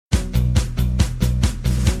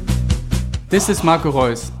This is Marco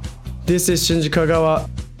Reus. This is Shinji Kagawa.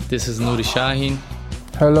 This is Nuri Sahin.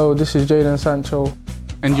 Hello, this is Jadon Sancho.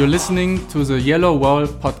 And you're listening to the Yellow Wall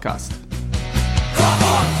podcast.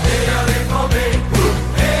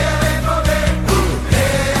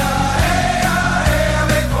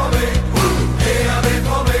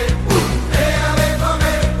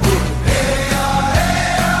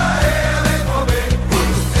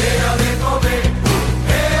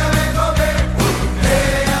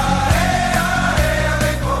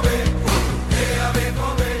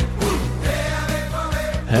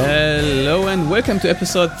 Hello and welcome to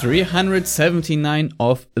episode 379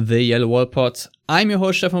 of the Yellow Wall Pod. I'm your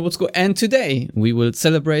host Stefan Butzko, and today we will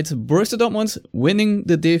celebrate Borussia Dortmund winning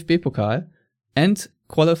the DFB Pokal and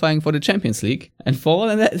qualifying for the Champions League. And for all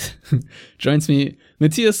of that joins me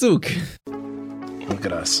Matthias Zug. Look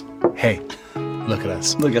at us. Hey, look at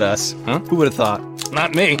us. Look at us. Huh? Who would have thought?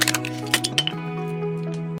 Not me.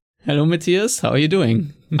 Hello Matthias, how are you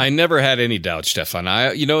doing? I never had any doubt, Stefan.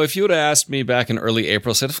 If you would have asked me back in early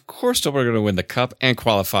April, said, of course, Dortmund are going to win the cup and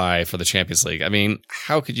qualify for the Champions League. I mean,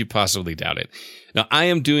 how could you possibly doubt it? Now, I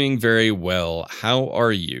am doing very well. How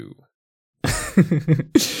are you?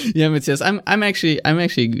 Yeah, Matthias, I'm actually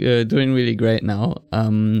doing really great now.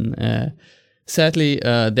 Sadly,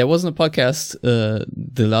 there wasn't a podcast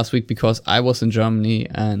the last week because I was in Germany,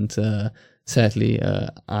 and sadly,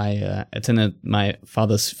 I attended my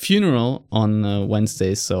father's funeral on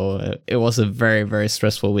Wednesday, so it was a very, very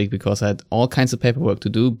stressful week because I had all kinds of paperwork to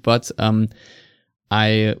do, but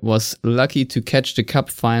I was lucky to catch the cup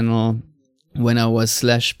final when I was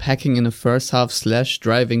 / packing in the first half /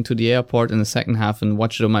 driving to the airport in the second half and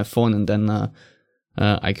watch it on my phone, and then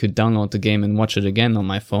I could download the game and watch it again on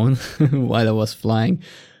my phone while I was flying.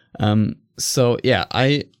 So yeah,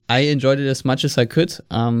 I enjoyed it as much as I could,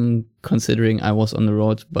 considering I was on the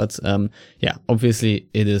road. But yeah, obviously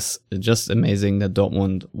it is just amazing that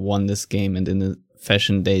Dortmund won this game, and in the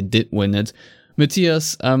fashion they did win it.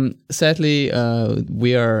 Matthias, sadly,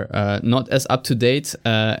 we are not as up to date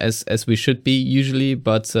as we should be usually,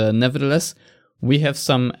 but nevertheless, we have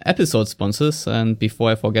some episode sponsors, and before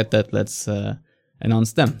I forget that, let's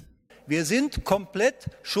announce them. Wir sind komplett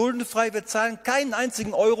schuldenfrei, wir zahlen keinen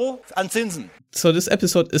einzigen Euro an Zinsen. So this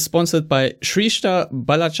episode is sponsored by Shrishta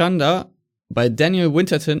Balachanda, by Daniel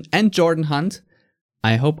Winterton and Jordan Hunt.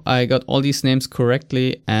 I hope I got all these names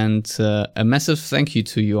correctly, and a massive thank you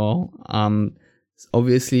to you all. It's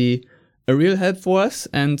obviously a real help for us,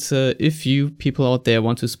 and if you people out there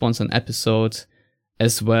want to sponsor an episode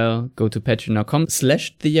as well, go to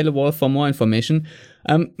patreon.com/theyellowwall for more information.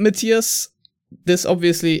 Matthias, this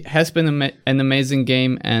obviously has been an amazing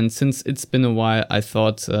game, and since it's been a while, I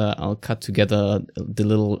thought I'll cut together the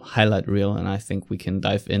little highlight reel, and I think we can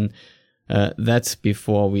dive in that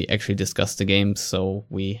before we actually discuss the game, so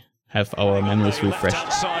we have our memories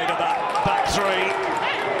refreshed. Side of that back three.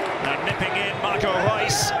 Now nipping in Marco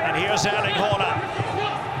Reus, and here's Erling Haaland.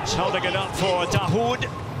 He's holding it up for Dahoud.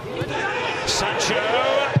 Sancho,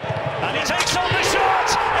 and he takes on the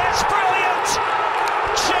shot. It's brilliant.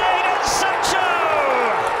 Jadon Sancho!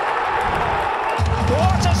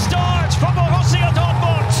 What a start for Borussia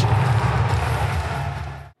Dortmund!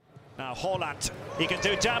 Now Haaland, he can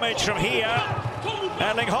do damage from here.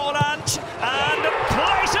 Erling Haaland, and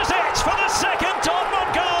places it for the second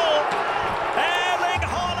Dortmund goal! Erling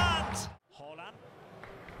Haaland!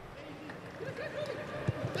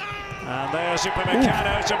 And there's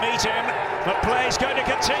Upamecano to meet him. The play's going to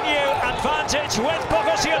continue. Advantage with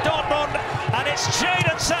Borussia Dortmund. And it's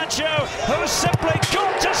Jadon Sancho who's simply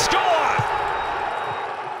got to score.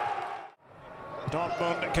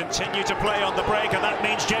 Dortmund continue to play on the break, and that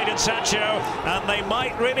means Jadon Sancho. And they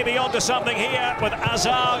might really be onto something here with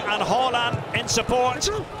Hazard and Haaland in support.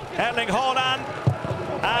 Erling Haaland.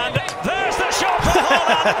 And there's the shot for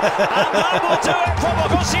Haaland. And that will do it for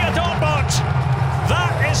Borussia Dortmund.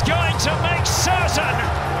 That is going to make certain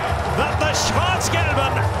that the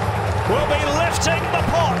Schwarz-Gelben will be lifting the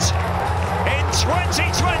pot in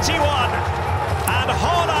 2021, and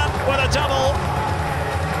Haaland with a double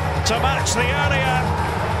to match the earlier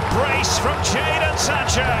brace from Jadon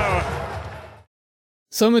Sancho.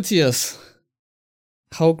 So Matthias,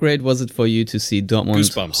 how great was it for you to see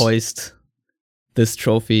Dortmund hoist this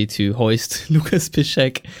trophy, to hoist Lukas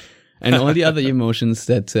Piszczek, and all the other emotions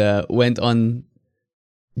that went on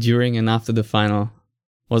during and after the final?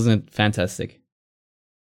 Wasn't it fantastic?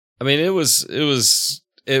 I mean, it was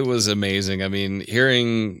amazing. I mean,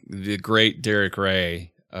 hearing the great Derek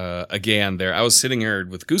Ray again there, I was sitting here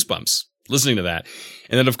with goosebumps listening to that.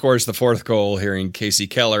 And then, of course, the fourth goal, hearing Casey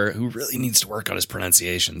Keller, who really needs to work on his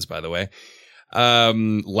pronunciations, by the way.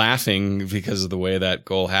 laughing because of the way that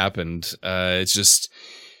goal happened. It's just,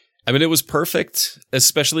 I mean, it was perfect,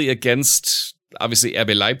 especially against obviously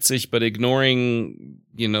RB Leipzig, but ignoring,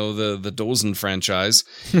 the Dosen franchise.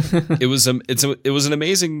 It was an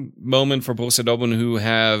amazing moment for Borussia Dortmund, who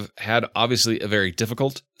have had obviously a very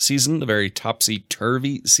difficult season, a very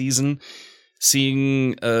topsy-turvy season.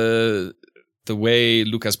 Seeing the way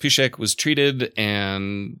Lukas Piszczek was treated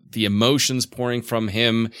and the emotions pouring from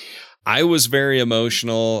him, I was very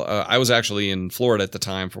emotional. I was actually in Florida at the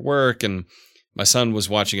time for work, and my son was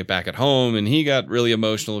watching it back at home, and he got really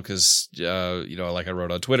emotional because, like I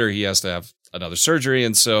wrote on Twitter, he has to have another surgery.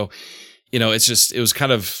 And so, it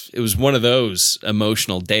was one of those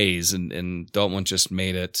emotional days, and Dortmund just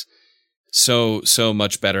made it so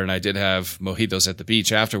much better. And I did have mojitos at the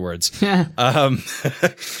beach afterwards. Victory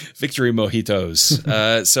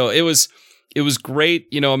mojitos. So it was great.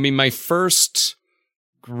 My first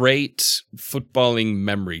great footballing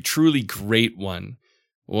memory, truly great one,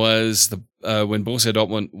 was when Borussia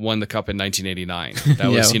Dortmund won the cup in 1989.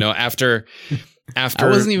 That was, after I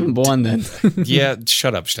wasn't even born then. Yeah,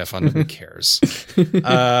 shut up, Stefan. Who cares?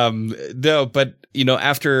 No, but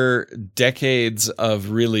after decades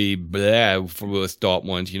of really with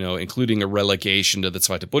Dortmund, including a relegation to the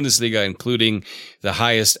Zweite Bundesliga, including the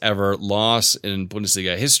highest ever loss in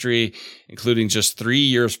Bundesliga history, including just 3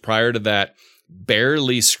 years prior to that,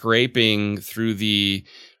 barely scraping through the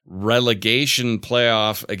relegation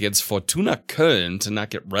playoff against Fortuna Köln to not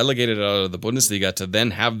get relegated out of the Bundesliga, to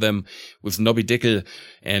then have them with Nobby Dickel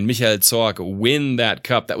and Michael Zorc win that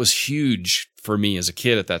cup. That was huge for me as a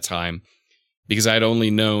kid at that time, because I'd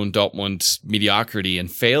only known Dortmund's mediocrity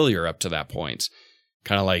and failure up to that point.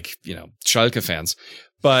 Kind of like, Schalke fans.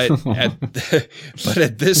 But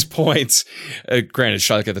at this point, granted,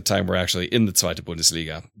 Schalke at the time were actually in the Zweite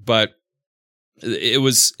Bundesliga, but it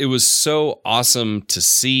was so awesome to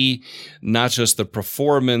see not just the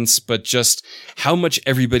performance, but just how much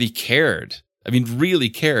everybody cared. I mean, really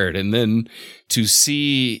cared. And then to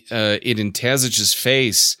see it in Terzic's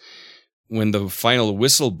face when the final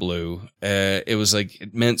whistle blew, it was like,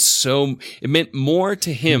 it meant more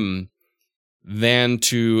to him than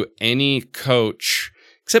to any coach,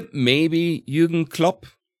 except maybe Jürgen Klopp.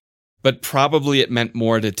 But probably it meant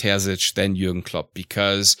more to Terzic than Jürgen Klopp,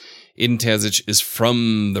 because Edin Terzic is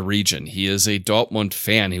from the region. He is a Dortmund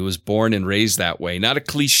fan. He was born and raised that way. Not a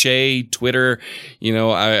cliche Twitter,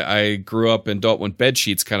 I grew up in Dortmund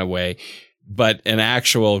bedsheets kind of way, but an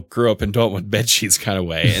actual grew up in Dortmund bedsheets kind of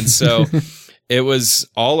way. And so it was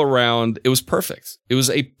all around. It was perfect. It was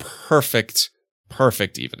a perfect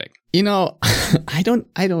evening. I don't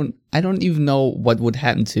even know what would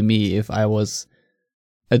happen to me if I was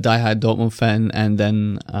a diehard Dortmund fan and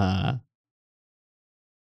then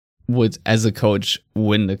would, as a coach,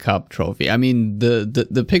 win the cup trophy. I mean,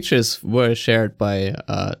 the pictures were shared by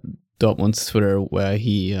Dortmund's Twitter, where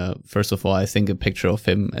he, first of all, I think a picture of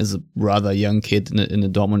him as a rather young kid in a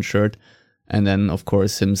Dortmund shirt, and then, of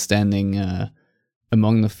course, him standing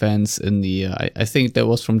among the fans in the, I think that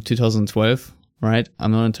was from 2012, right?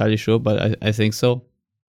 I'm not entirely sure, but I think so.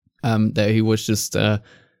 That he was just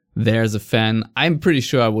there as a fan. I'm pretty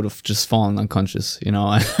sure I would have just fallen unconscious.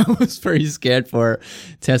 I was very scared for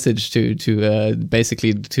Terzic to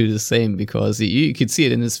basically do the same, because you could see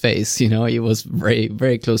it in his face. He was very,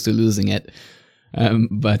 very close to losing it.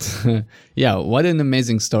 But yeah, what an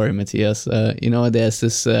amazing story, Matthias.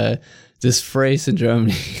 There's this phrase in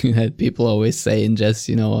Germany that people always say in jest,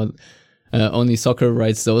 only soccer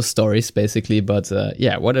writes those stories, basically. But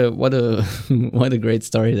yeah, what a what a great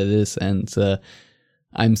story that is. And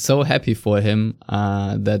I'm so happy for him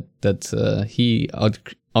that he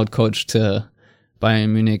outcoached Bayern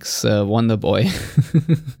Munich's Wonder Boy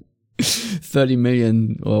 30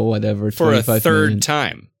 million or whatever for a third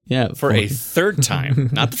time. Yeah, for a third time,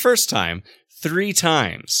 not the first time, 3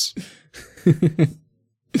 times.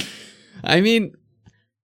 I mean,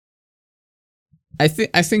 I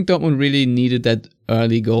think Dortmund really needed that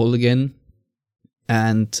early goal again,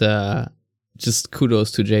 and just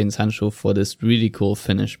kudos to Jadon Sancho for this really cool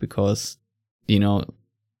finish, because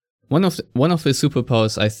one of his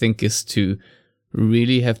superpowers, I think, is to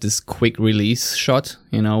really have this quick release shot,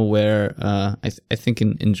 where I think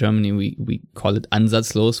in Germany we call it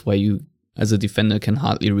Ansatzlos, where you as a defender can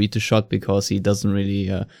hardly read the shot because he doesn't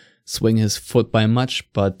really swing his foot by much,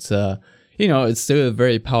 but it's still a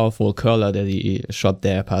very powerful curler that he shot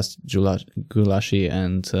there past Gulácsi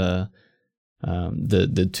and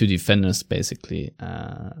the 2 defenders, basically.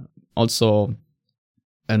 Also,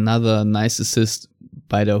 another nice assist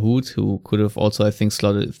by Dahoud, who could have also, I think,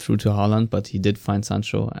 slotted through to Haaland, but he did find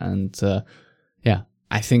Sancho. And yeah,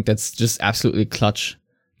 I think that's just absolutely clutch,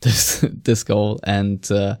 this goal. And,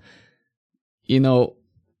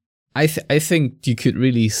 I think you could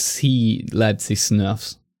really see Leipzig's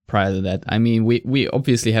nerves prior to that. I mean, we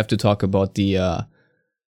obviously have to talk about the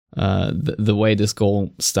way this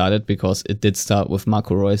goal started, because it did start with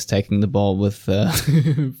Marco Reus taking the ball with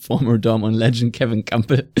former Dortmund legend Kevin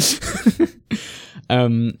Campbell.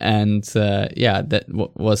 That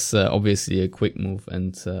was obviously a quick move,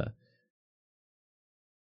 and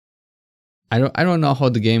I don't know how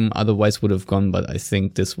the game otherwise would have gone, but I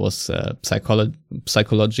think this was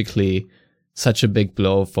psychologically such a big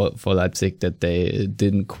blow for Leipzig that they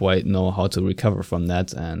didn't quite know how to recover from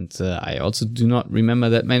that. And I also do not remember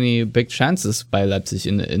that many big chances by Leipzig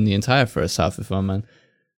in the entire first half, if I'm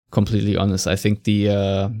completely honest. I think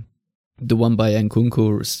the one by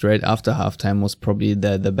Nkunku straight after halftime was probably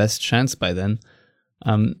the best chance by then.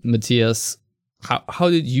 Matthias, how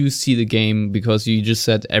did you see the game? Because you just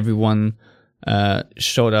said everyone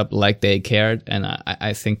showed up like they cared, and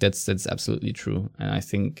I think that's absolutely true. And I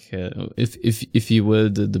think if you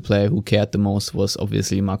will, the player who cared the most was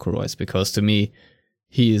obviously Marco Reus, because to me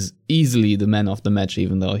he is easily the man of the match,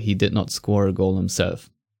 even though he did not score a goal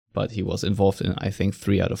himself, but he was involved in, I think,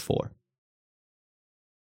 3 out of 4.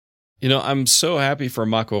 I'm so happy for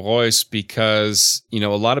Marco Reus because, a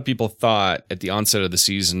lot of people thought at the onset of the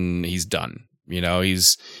season he's done.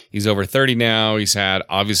 He's over 30 now. He's had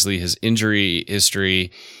obviously his injury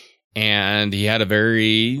history, and he had a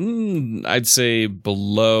very, I'd say,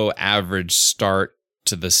 below average start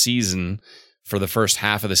to the season for the first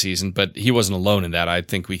half of the season. But he wasn't alone in that. I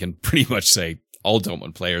think we can pretty much say all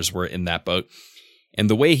Dortmund players were in that boat. And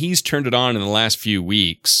the way he's turned it on in the last few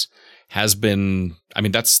weeks has been,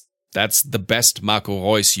 that's the best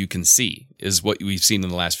Marco Reus you can see, is what we've seen in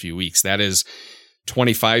the last few weeks. That is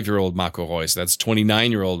 25-year-old Marco Reus. That's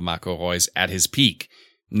 29-year-old Marco Reus at his peak,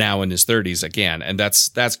 now in his 30s again. And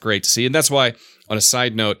that's great to see. And that's why, on a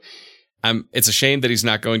side note, it's a shame that he's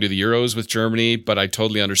not going to the Euros with Germany, but I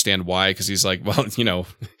totally understand why, because he's like, well,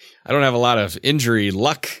 I don't have a lot of injury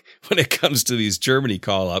luck when it comes to these Germany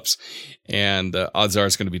call-ups, and odds are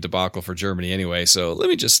it's going to be debacle for Germany anyway. So let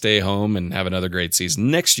me just stay home and have another great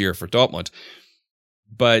season next year for Dortmund.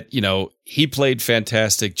 But, he played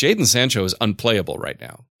fantastic. Jadon Sancho is unplayable right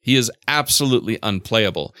now. He is absolutely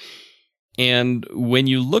unplayable. And when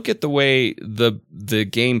you look at the way the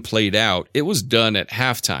game played out, it was done at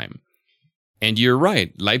halftime. And you're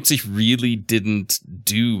right. Leipzig really didn't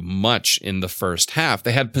do much in the first half.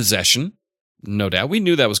 They had possession, no doubt. We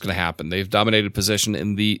knew that was going to happen. They've dominated possession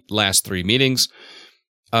in the last 3 meetings.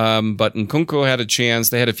 But Nkunku had a chance.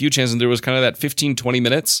 They had a few chances. And there was kind of that 15, 20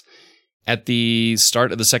 minutes at the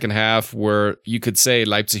start of the second half where you could say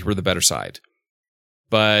Leipzig were the better side.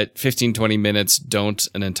 But 15, 20 minutes don't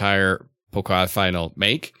an entire Pokal final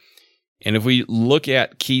make. And if we look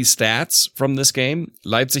at key stats from this game,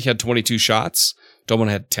 Leipzig had 22 shots, Dortmund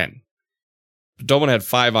had 10. Dortmund had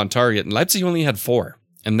 5 on target, and Leipzig only had 4.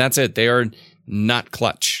 And that's it. They are not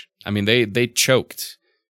clutch. They choked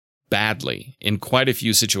badly in quite a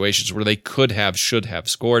few situations where they could have, should have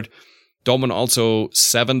scored. Dortmund also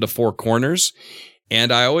 7 to 4 corners.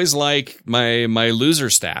 And I always like my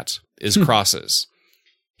loser stat is crosses.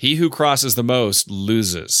 He who crosses the most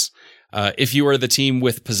loses. If you are the team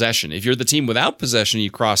with possession. If you're the team without possession,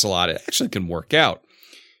 you cross a lot. It actually can work out.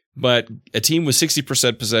 But a team with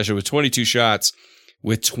 60% possession, with 22 shots,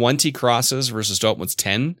 with 20 crosses versus Dortmund's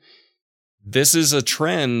 10, this is a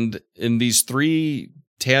trend in these 3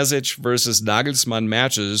 Terzic versus Nagelsmann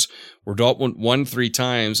matches where Dortmund won 3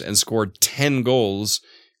 times and scored 10 goals,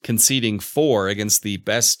 conceding 4 against the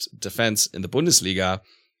best defense in the Bundesliga.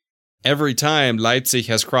 Every time Leipzig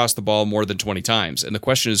has crossed the ball more than 20 times. And the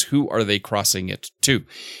question is, who are they crossing it to?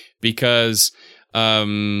 Because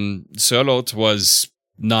Sørloth was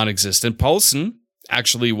non-existent. Poulsen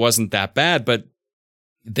actually wasn't that bad, but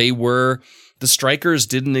the strikers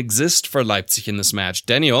didn't exist for Leipzig in this match.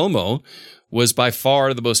 Dani Olmo was by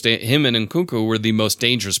far the most, him and Nkunku were the most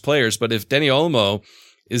dangerous players. But if Dani Olmo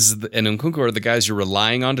and Nkunku are the guys you're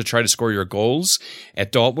relying on to try to score your goals,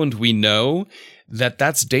 at Dortmund we know that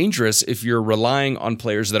that's dangerous if you're relying on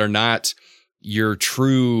players that are not your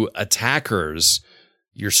true attackers,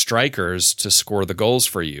 your strikers, to score the goals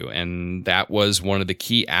for you. And that was one of the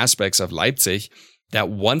key aspects of Leipzig that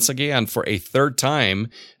once again, for a third time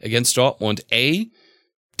against Dortmund,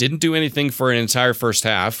 didn't do anything for an entire first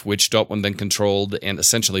half, which Dortmund then controlled and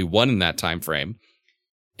essentially won in that time frame.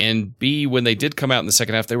 And B, when they did come out in the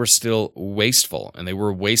second half, they were still wasteful. And they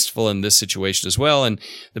were wasteful in this situation as well. And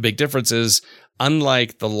the big difference is,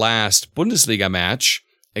 unlike the last Bundesliga match,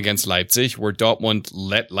 against Leipzig, where Dortmund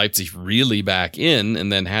let Leipzig really back in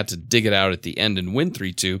and then had to dig it out at the end and win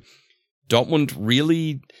 3-2. Dortmund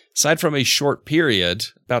really, aside from a short period,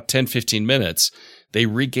 about 10-15 minutes, they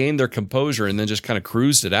regained their composure and then just kind of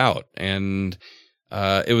cruised it out. And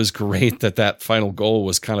it was great that final goal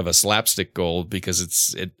was kind of a slapstick goal,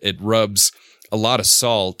 because it rubs a lot of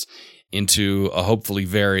salt into a hopefully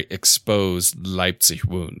very exposed Leipzig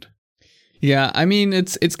wound. Yeah, I mean,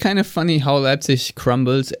 it's kind of funny how Leipzig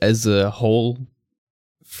crumbled as a whole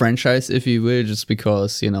franchise, if you will, just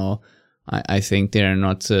because, I think they're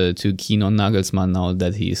not too keen on Nagelsmann now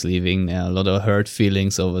that he's leaving. There are a lot of hurt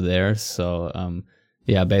feelings over there. So,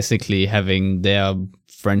 basically having their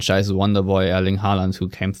franchise wonder boy, Erling Haaland, who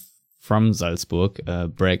came from Salzburg,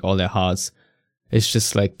 break all their hearts. It's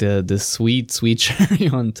just like the sweet cherry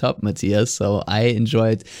on top, Matthias. So I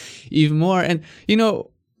enjoyed even more. And,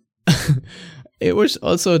 it was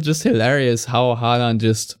also just hilarious how Haaland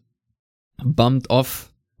just bumped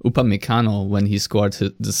off Upamecano when he scored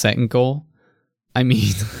the second goal. I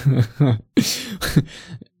mean,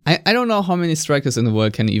 I don't know how many strikers in the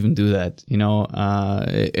world can even do that.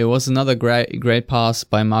 It was another great pass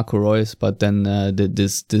by Marco Reus, but then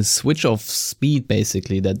this switch of speed,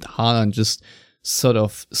 basically, that Haaland just sort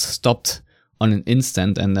of stopped on an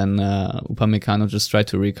instant, and then Upamecano just tried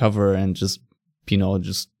to recover and just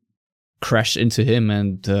crashed into him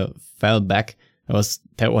and fell back.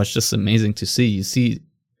 That was just amazing to see. You see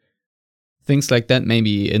things like that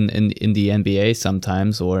maybe in the NBA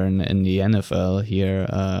sometimes, or in the NFL here,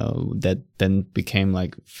 that then became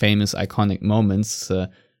like famous iconic moments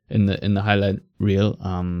in the highlight reel.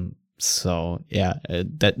 So yeah,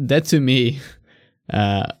 that to me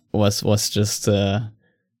was just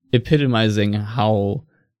epitomizing how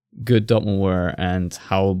good Dortmund were and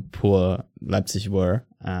how poor Leipzig were.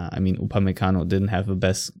 I mean, Upamecano didn't have the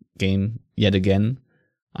best game yet again,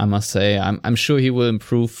 I must say. I'm sure he will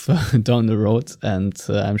improve down the road, and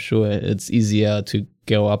I'm sure it's easier to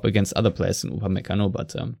go up against other players than Upamecano.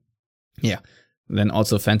 But then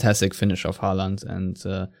also fantastic finish of Haaland, and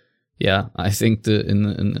I think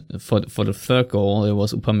for the third goal it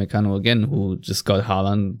was Upamecano again who just got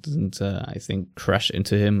Haaland and I think crashed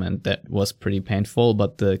into him, and that was pretty painful.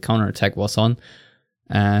 But the counterattack was on,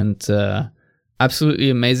 and absolutely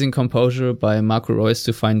amazing composure by Marco Reus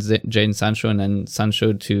to find Jadon Sancho, and then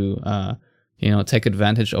Sancho to take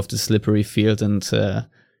advantage of the slippery field and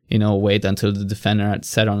wait until the defender had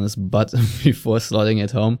sat on his butt before slotting it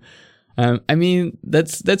home. I mean,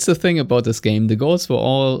 that's the thing about this game. The goals were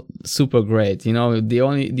all super great. The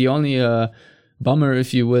only bummer,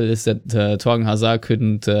 if you will, is that Torgan Hazard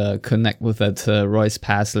couldn't connect with that Reus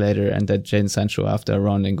pass later, and that Jadon Sancho, after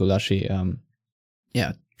rounding Gulaschi,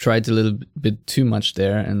 tried a little bit too much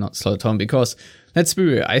there and not slowed it home. Because let's be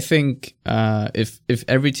real, I think if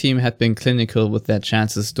every team had been clinical with their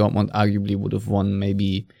chances, Dortmund arguably would have won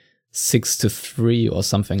maybe 6-3 or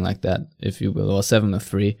something like that, if you will, or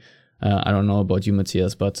 7-3. I don't know about you,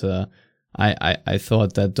 Matthias, but I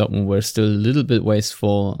thought that Dortmund were still a little bit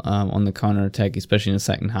wasteful on the counterattack, especially in the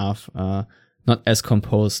second half. Not as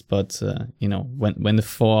composed, but when the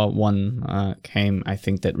 4-1 came, I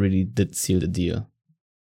think that really did seal the deal.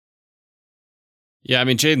 Yeah, I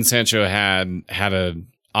mean, Jadon Sancho had an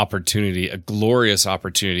opportunity, a glorious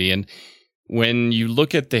opportunity. And when you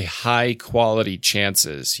look at the high quality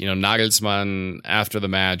chances, Nagelsmann, after the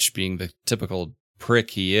match, being the typical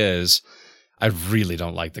prick he is, I really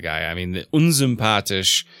don't like the guy. I mean, the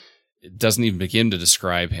unsympathisch doesn't even begin to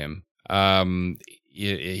describe him.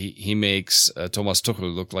 He makes Thomas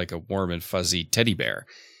Tuchel look like a warm and fuzzy teddy bear.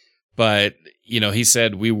 But, he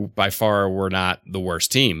said we by far were not the worst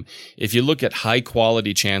team. If you look at high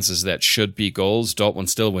quality chances that should be goals, Dortmund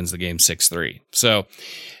still wins the game 6-3. So,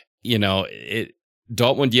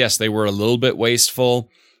 Dortmund, yes, they were a little bit wasteful,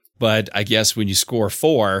 but I guess when you score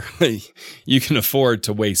 4, you can afford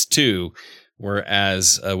to waste 2.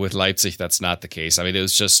 Whereas with Leipzig, that's not the case. I mean, it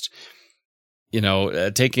was just,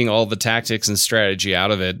 taking all the tactics and strategy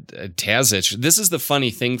out of it. Terzic, this is the funny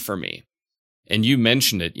thing for me. And you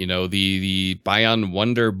mentioned it, the Bayern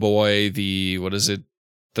Wonder Boy, the,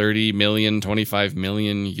 30 million, 25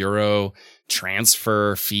 million euro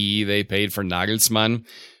transfer fee they paid for Nagelsmann,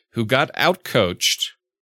 who got outcoached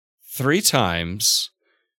 3 times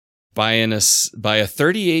by a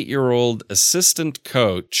 38-year-old assistant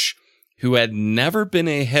coach who had never been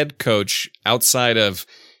a head coach outside of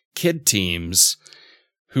kid teams,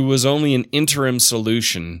 who was only an interim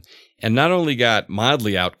solution, and not only got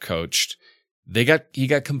mildly outcoached, he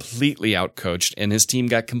got completely outcoached, and his team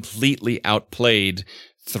got completely outplayed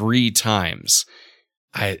 3 times.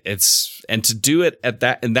 And to do it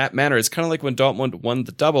in that manner, it's kind of like when Dortmund won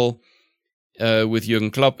the double with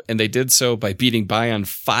Jürgen Klopp, and they did so by beating Bayern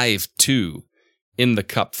 5-2 in the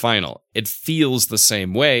cup final. It feels the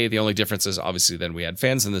same way. The only difference is obviously then we had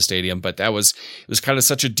fans in the stadium, but it was kind of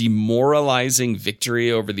such a demoralizing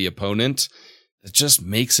victory over the opponent. It just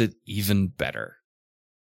makes it even better.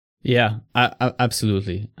 Yeah,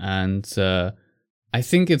 absolutely. And I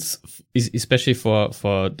think it's especially for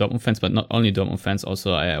Dortmund fans, but not only Dortmund fans,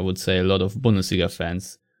 also I would say a lot of Bundesliga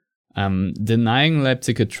fans, denying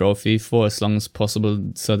Leipzig a trophy for as long as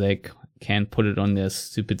possible so they can put it on their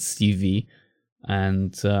stupid CV.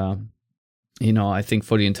 And, I think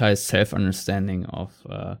for the entire self-understanding of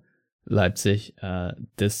Leipzig,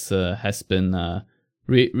 this has been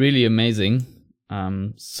really amazing.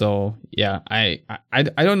 So, yeah, I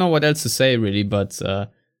don't know what else to say, really, but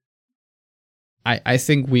I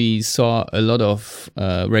think we saw a lot of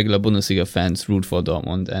regular Bundesliga fans root for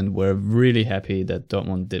Dortmund, and we're really happy that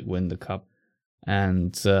Dortmund did win the cup.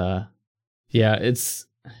 And,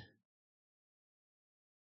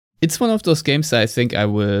 it's one of those games that I think I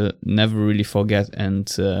will never really forget and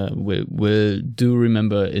will do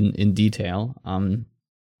remember in detail.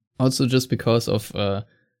 Also just because of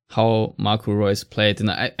how Marco Reus played.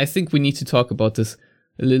 And I think we need to talk about this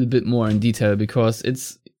a little bit more in detail, because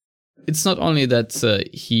it's not only that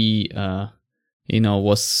he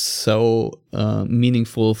was so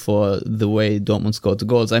meaningful for the way Dortmund scored the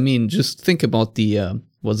goals. I mean, just think about the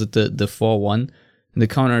 4-1? The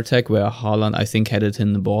counter-attack where Haaland, I think, headed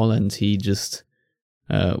in the ball, and he just,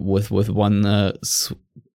 with one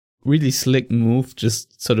really slick move,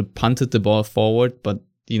 just sort of punted the ball forward. But,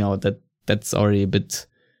 that's already a bit...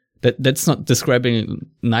 That's not describing it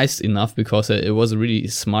nice enough, because it was a really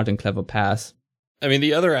smart and clever pass. I mean,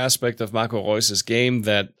 the other aspect of Marco Reus's game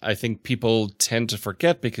that I think people tend to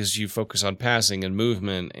forget because you focus on passing and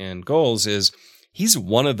movement and goals is he's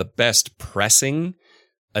one of the best pressing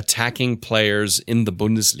attacking players in the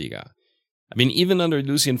Bundesliga. I mean, even under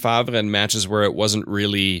Lucien Favre in matches where it wasn't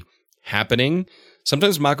really happening,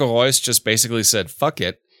 sometimes Marco Reus just basically said, fuck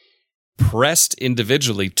it, pressed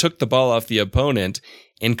individually, took the ball off the opponent,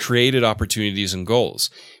 and created opportunities and goals.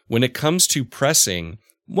 When it comes to pressing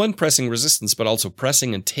resistance, but also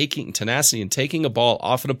pressing and taking tenacity and taking a ball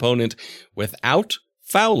off an opponent without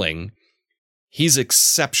fouling, he's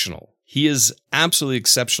exceptional. He is absolutely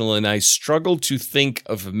exceptional, and I struggle to think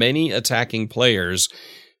of many attacking players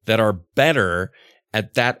that are better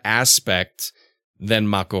at that aspect than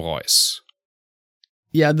Marco Reus.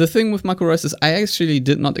 Yeah, the thing with Marco Reus is I actually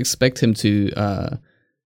did not expect him to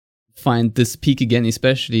find this peak again,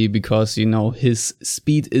 especially because, his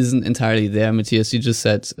speed isn't entirely there. Matthias, you just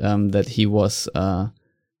said that he was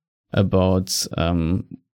about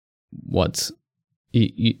what?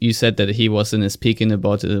 You said that he was in his peak in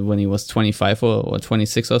about when he was 25 or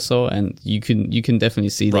 26 or so, and you can definitely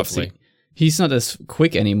see roughly that he's not as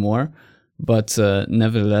quick anymore. But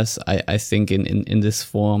nevertheless, I think in this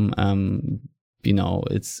form,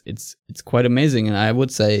 it's quite amazing, and I would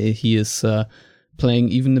say he is playing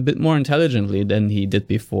even a bit more intelligently than he did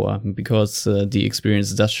before, because the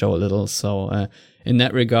experience does show a little. So in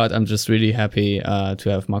that regard, I'm just really happy to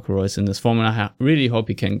have Marco Reus in this form, and I really hope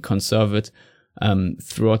he can conserve it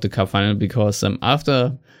throughout the cup final, because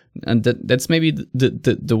that's maybe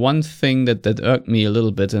the one thing that irked me a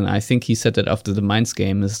little bit, and I think he said that after the Mainz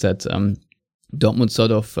game, is that Dortmund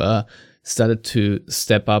sort of started to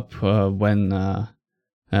step up when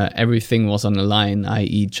everything was on the line,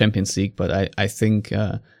 i.e. Champions League. But I think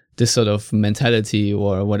this sort of mentality,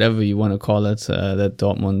 or whatever you want to call it, that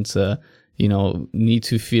Dortmund need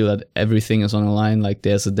to feel that everything is on the line, like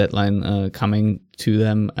there's a deadline coming to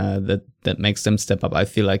them that makes them step up. I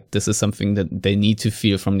feel like this is something that they need to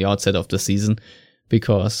feel from the outset of the season,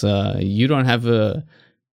 because you don't have a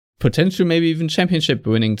potential, maybe even championship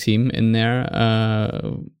winning team in there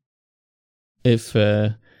if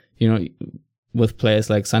with players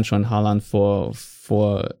like Sancho and Haaland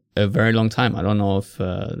for a very long time. I don't know if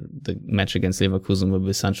the match against Leverkusen will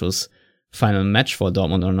be Sancho's final match for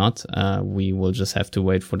Dortmund or not. We will just have to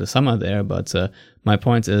wait for the summer there. But my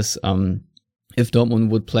point is, if Dortmund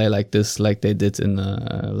would play like this, like they did in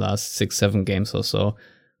the last 6-7 games or so,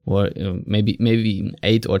 or maybe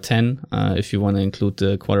 8 or 10, if you want to include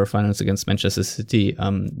the quarterfinals against Manchester City,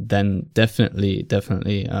 then definitely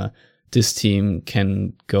this team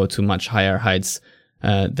can go to much higher heights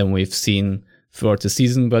than we've seen throughout the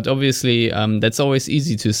season. But obviously, that's always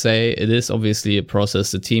easy to say. It is obviously a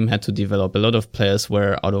process. The team had to develop. A lot of players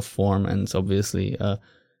were out of form, and obviously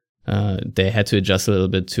they had to adjust a little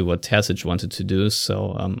bit to what Terzic wanted to do.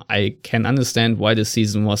 So I can understand why the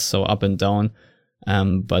season was so up and down.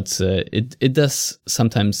 But it does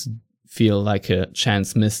sometimes feel like a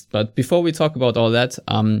chance missed. But before we talk about all that,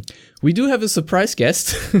 we do have a surprise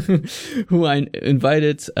guest who I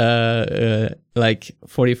invited like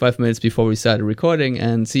 45 minutes before we started recording.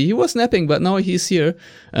 And see, he was napping, but now he's here.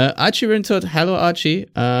 Archie Rintot. Hello, Archie.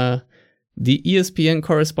 The ESPN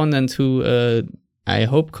correspondent who I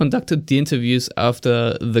hope conducted the interviews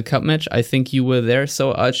after the cup match. I think you were there.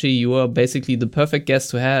 So, Archie, you are basically the perfect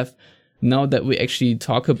guest to have now that we actually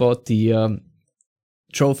talk about the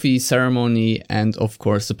trophy ceremony and, of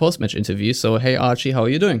course, the post-match interview. So, hey, Archie, how are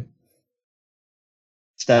you doing?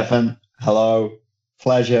 Stefan, hello.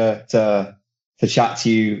 Pleasure to chat to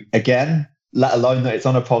you again, let alone that it's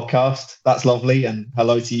on a podcast. That's lovely. And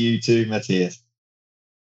hello to you too, Matthias.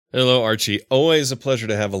 Hello, Archie. Always a pleasure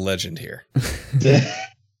to have a legend here.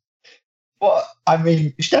 Well, I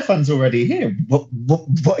mean, Stefan's already here. What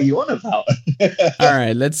are you on about? All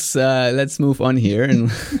right, let's move on here, and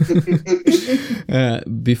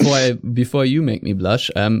before you make me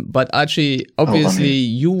blush. But Archie, obviously,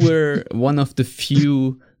 you were one of the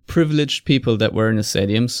few privileged people that were in the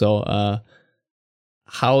stadium. So,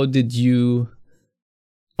 how did you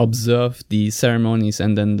observe the ceremonies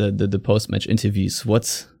and then the post-match interviews?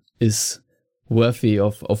 What is worthy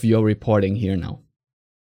of your reporting here now?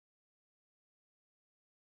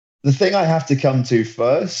 The thing I have to come to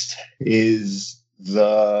first is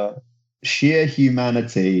the sheer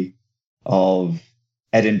humanity of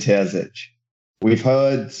Edin Terzic. We've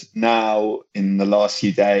heard now in the last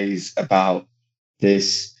few days about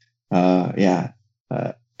this, any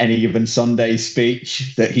given Sunday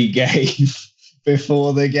speech that he gave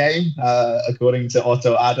before the game, according to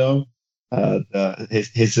Otto Addo,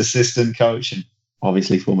 his assistant coach, and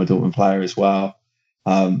obviously former Dortmund player as well.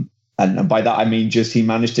 And by that, I mean just he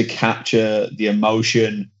managed to capture the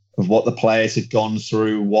emotion of what the players had gone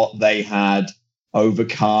through, what they had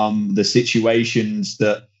overcome, the situations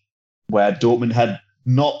where Dortmund had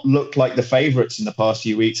not looked like the favourites in the past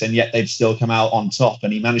few weeks, and yet they'd still come out on top.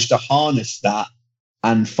 And he managed to harness that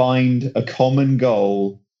and find a common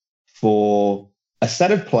goal for a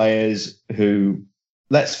set of players who,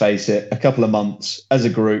 let's face it, a couple of months as a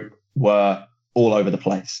group were all over the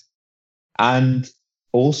place. And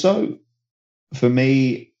also, for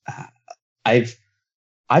me, I've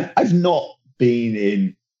not been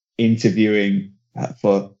in interviewing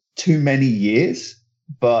for too many years,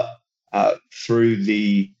 but through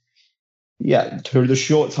the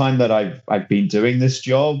short time that I've been doing this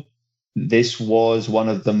job, this was one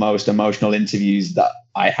of the most emotional interviews that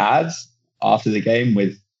I had after the game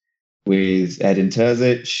with Edin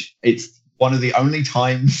Terzic. It's one of the only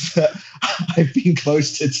times that I've been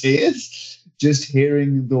close to tears. Just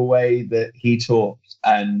hearing the way that he talked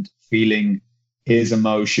and feeling his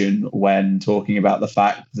emotion when talking about the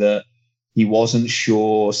fact that he wasn't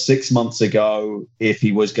sure 6 months ago if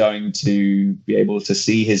he was going to be able to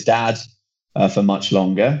see his dad for much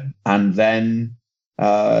longer. And then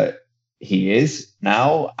he is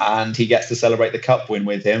now, and he gets to celebrate the cup win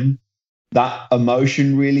with him. That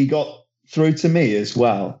emotion really got through to me as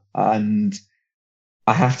well. And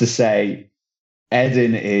I have to say,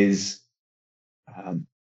 Edin is...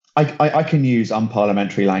 I can use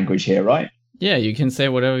unparliamentary language here, right? Yeah, you can say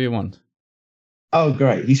whatever you want. Oh,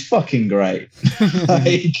 great. He's fucking great.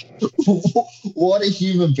 Like, what a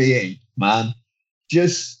human being, man.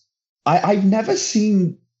 Just, I've never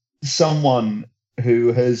seen someone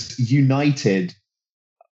who has united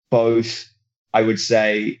both, I would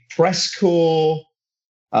say, press corps,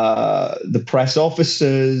 the press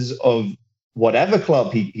officers of whatever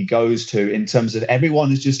club he goes to, in terms of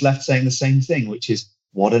everyone is just left saying the same thing, which is,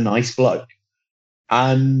 what a nice bloke.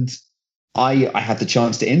 And I had the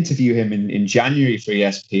chance to interview him in January for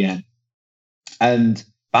ESPN. And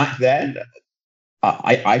back then,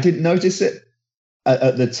 I didn't notice it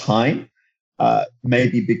at the time,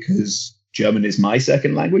 maybe because German is my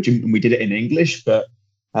second language and we did it in English. But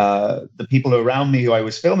the people around me who I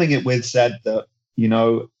was filming it with said that,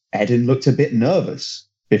 Edin looked a bit nervous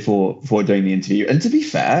before doing the interview. And to be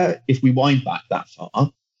fair, if we wind back that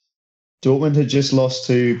far, Dortmund had just lost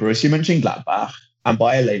to Borussia Mönchengladbach and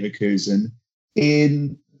Bayer Leverkusen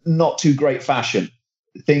in not too great fashion.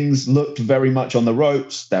 Things looked very much on the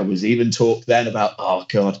ropes. There was even talk then about, oh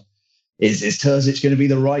God, is Terzic going to be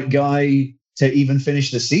the right guy to even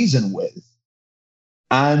finish the season with?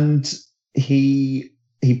 And he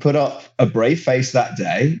put up a brave face that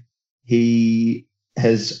day. He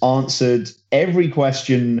has answered every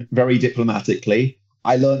question very diplomatically.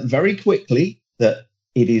 I learned very quickly that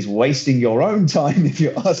it is wasting your own time if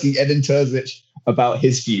you're asking Edin Terzic about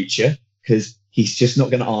his future, because he's just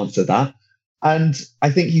not going to answer that. And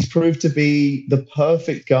I think he's proved to be the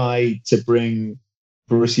perfect guy to bring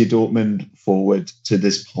Borussia Dortmund forward to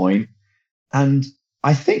this point. And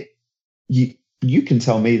I think you can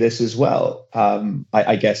tell me this as well.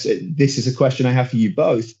 I guess this is a question I have for you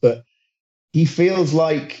both, but he feels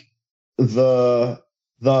like the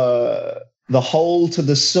hole to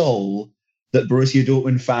the soul that Borussia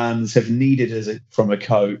Dortmund fans have needed from a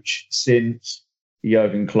coach since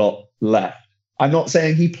Jurgen Klopp left. I'm not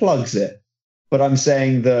saying he plugs it, but I'm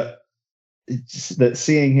saying that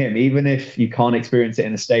seeing him, even if you can't experience it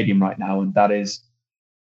in a stadium right now, and that is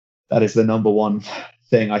the number one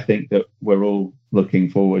thing I think that we're all looking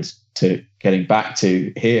forward to getting back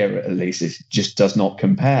to here, at least, it just does not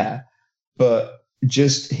compare. But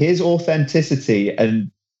just his authenticity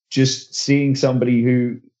and just seeing somebody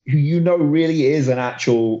who really is an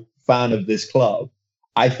actual fan of this club,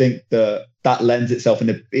 I think that lends itself in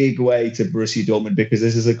a big way to Borussia Dortmund, because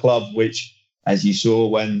this is a club which, as you saw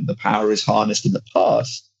when the power is harnessed in the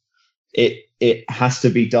past, it has to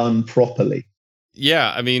be done properly.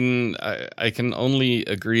 Yeah, I mean, I can only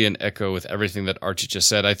agree and echo with everything that Archie just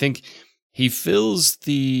said. I think he fills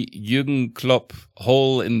the Jürgen Klopp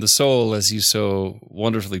hole in the soul, as you so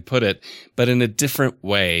wonderfully put it, but in a different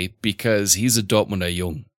way, because he's a Dortmunder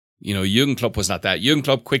Jung. You know, Jürgen Klopp was not that. Jürgen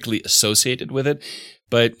Klopp quickly associated with it,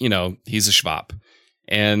 but, you know, he's a Schwab.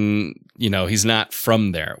 And, you know, he's not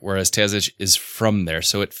from there, whereas Terzic is from there.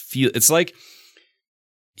 So it's like,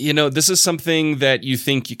 you know, this is something that you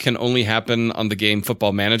think you can only happen on the game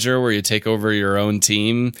Football Manager, where you take over your own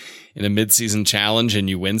team in a mid-season challenge and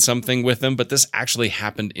you win something with them. But this actually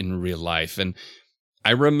happened in real life. And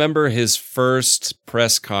I remember his first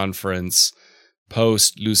press conference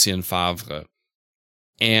post Lucien Favre.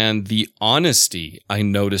 And the honesty I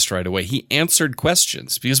noticed right away. He answered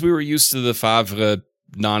questions because we were used to the Favre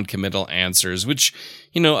non-committal answers, which,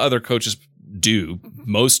 you know, other coaches do.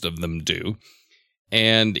 Most of them do.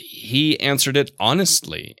 And he answered it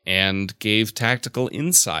honestly and gave tactical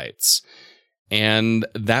insights. And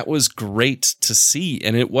that was great to see.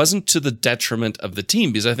 And it wasn't to the detriment of the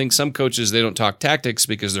team, because I think some coaches, they don't talk tactics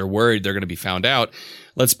because they're worried they're going to be found out.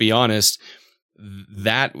 Let's be honest.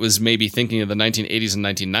 That was maybe thinking of the 1980s and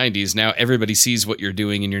 1990s. Now everybody sees what you're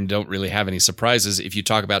doing and you don't really have any surprises if you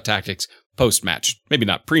talk about tactics post-match. Maybe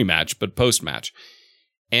not pre-match, but post-match.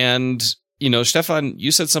 And, you know, Stefan, you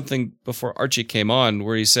said something before Archie came on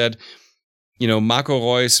where he said, you know, Marco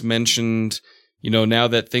Reus mentioned, you know, now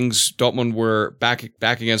that Dortmund were back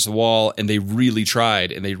against the wall and they really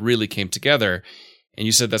tried and they really came together. And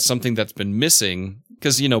you said that's something that's been missing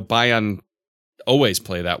because, you know, Bayern always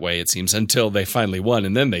play that way, it seems, until they finally won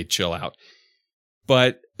and then they chill out.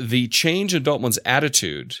 But the change in Dortmund's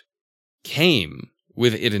attitude came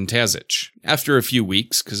with Edin Terzic after a few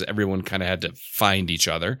weeks, because everyone kind of had to find each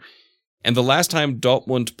other. And the last time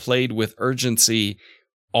Dortmund played with urgency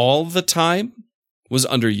all the time was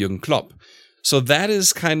under Jürgen Klopp. So that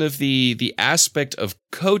is kind of the aspect of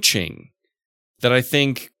coaching that I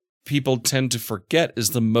think people tend to forget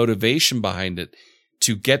is the motivation behind it,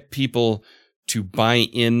 to get people to buy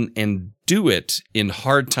in and do it in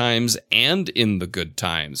hard times and in the good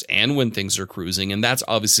times and when things are cruising. And that's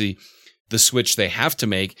obviously the switch they have to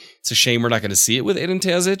make. It's a shame we're not going to see it with Edin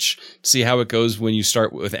Terzic, see how it goes when you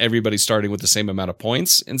start with everybody starting with the same amount of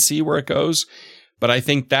points and see where it goes. But I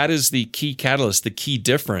think that is the key catalyst, the key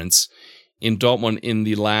difference in Dortmund in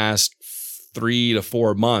the last 3 to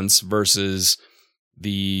 4 months versus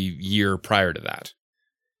the year prior to that.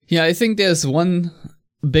 Yeah, I think there's one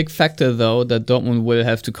big factor, though, that Dortmund will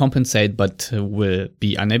have to compensate, but will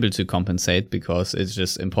be unable to compensate because it's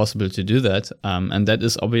just impossible to do that. And that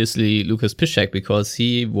is obviously Lukas Piszczek, because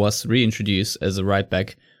he was reintroduced as a right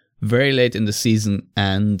back very late in the season.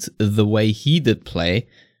 And the way he did play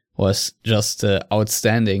was just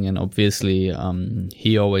outstanding. And obviously,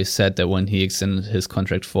 he always said that when he extended his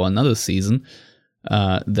contract for another season,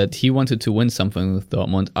 that he wanted to win something with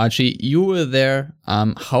Dortmund. Archie, you were there.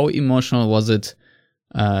 How emotional was it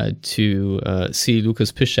to see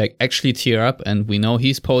Lukas Piszczek actually tear up? And we know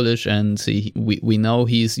he's Polish, and we know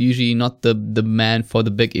he's usually not the man for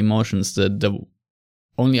the big emotions. The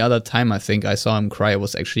only other time I think I saw him cry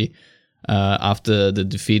was actually after the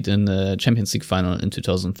defeat in the Champions League final in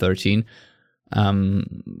 2013.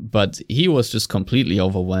 But he was just completely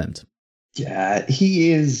overwhelmed. Yeah,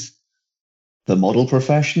 he is the model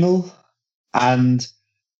professional, and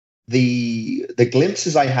the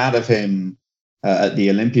glimpses I had of him at the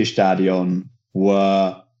Olympiastadion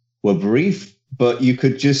were brief, but you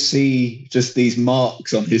could just see just these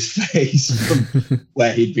marks on his face from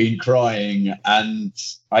where he'd been crying. And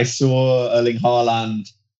I saw Erling Haaland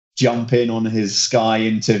jump in on his Sky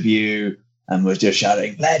interview and was just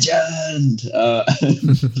shouting "Legend."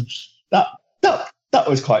 That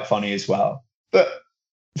was quite funny as well. But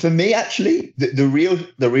for me, actually, the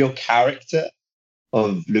real character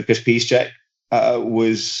of Lukasz Piszczek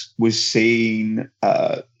was seen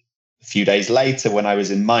a few days later when I was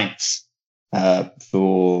in Mainz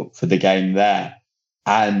for the game there.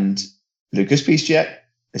 And Lukasz Piszczek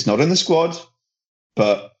is not in the squad,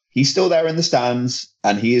 but he's still there in the stands,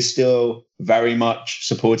 and he is still very much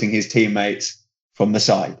supporting his teammates from the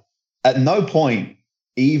side. At no point,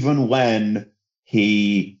 even when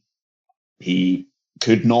he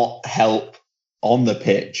could not help on the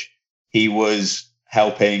pitch, he was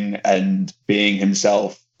helping and being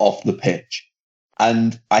himself off the pitch.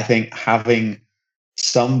 And I think having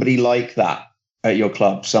somebody like that at your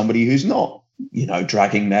club, somebody who's not,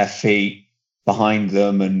 dragging their feet behind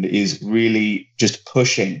them and is really just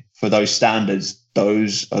pushing for those standards,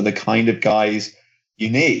 those are the kind of guys you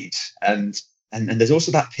need. And there's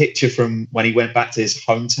also that picture from when he went back to his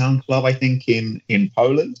hometown club, I think in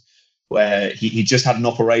Poland, where he just had an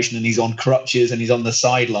operation and he's on crutches and he's on the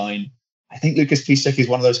sideline. I think Lukasz Piszczek is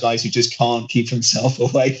one of those guys who just can't keep himself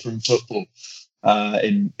away from football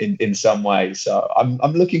in some way. So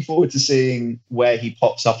I'm looking forward to seeing where he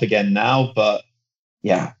pops up again now. But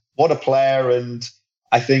yeah, what a player. And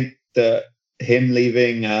I think that him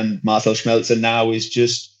leaving and Marcel Schmelzer now is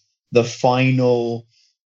just the final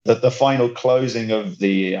closing of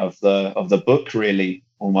the book, really,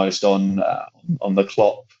 almost on the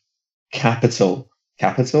Klopp capital.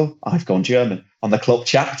 I've gone German. On the Klopp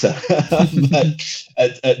chapter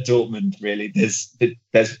at Dortmund, really.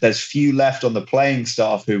 There's few left on the playing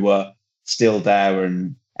staff who were still there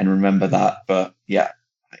and remember that. But yeah,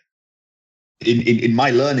 in my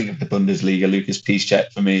learning of the Bundesliga, Lukasz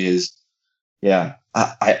Piszczek for me is, yeah,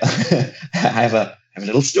 I have a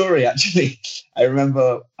little story actually. I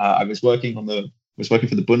remember I was working for the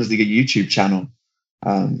Bundesliga YouTube channel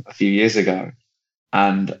a few years ago,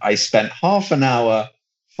 and I spent half an hour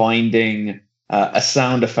finding a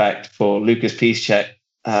sound effect for Lukasz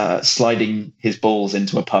Piszczek sliding his balls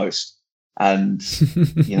into a post. And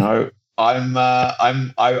I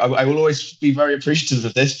will always be very appreciative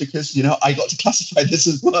of this because I got to classify this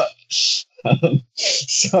as work.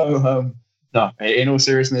 No, in all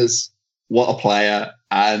seriousness, what a player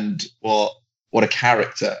and what a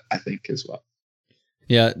character, I think, as well.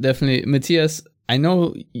 Yeah, definitely. Matthias, I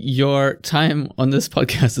know your time on this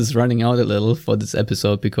podcast is running out a little for this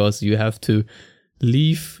episode because you have to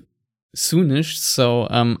leave soonish. So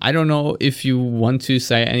I don't know if you want to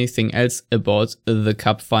say anything else about the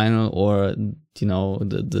cup final or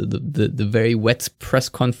the very wet press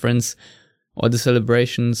conference or the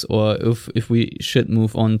celebrations, or if we should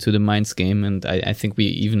move on to the Mainz game. And I think we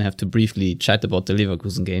even have to briefly chat about the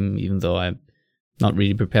Leverkusen game, even though I'm not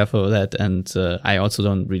really prepared for that. And I also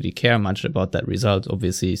don't really care much about that result.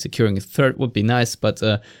 Obviously, securing a third would be nice. But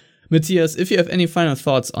Matthias, if you have any final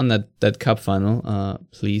thoughts on that cup final,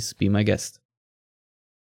 please be my guest.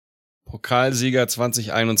 Pokalsieger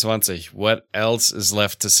 2021. What else is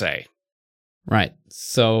left to say? Right.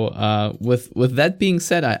 So with that being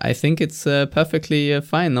said, I think it's perfectly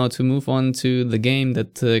fine now to move on to the game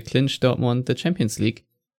that clinched Dortmund the Champions League.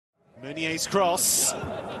 Meunier's cross.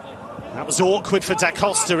 That was awkward for Da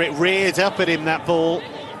Costa. It reared up at him, that ball.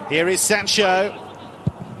 Here is Sancho.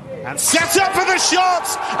 And set up for the shot!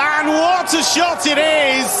 And what a shot it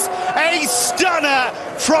is! A stunner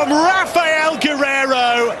from Rafael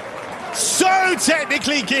Guerreiro. So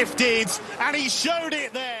technically gifted, and he showed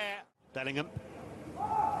it there. Bellingham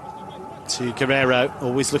to Guerreiro,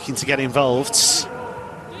 always looking to get involved.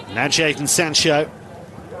 Now Jadon Sancho.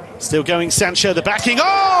 Still going Sancho, the backing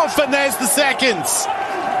off, and there's the second.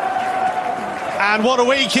 And what a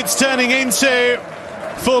week it's turning into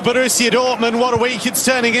for Borussia Dortmund. What a week it's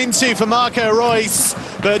turning into for Marco Reus.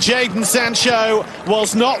 But Jadon Sancho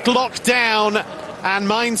was not locked down, and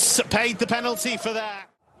Mainz paid the penalty for that.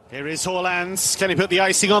 Here is Haaland. Can he put the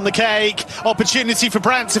icing on the cake? Opportunity for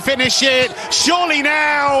Brandt to finish it. Surely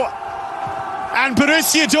now. And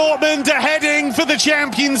Borussia Dortmund are heading for the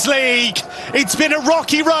Champions League. It's been a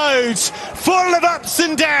rocky road, full of ups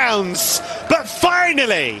and downs. But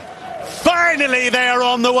finally they are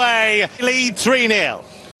on the way. Lead 3-0.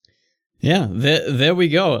 Yeah, there we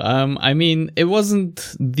go. I mean, it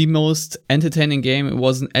wasn't the most entertaining game. It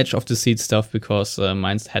wasn't edge of the seat stuff because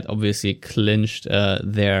Mainz had obviously clinched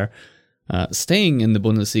their staying in the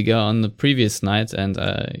Bundesliga on the previous night. And,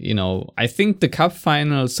 I think the cup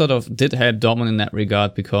final sort of did help Dortmund in that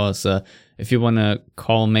regard because if you want to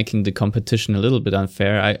call making the competition a little bit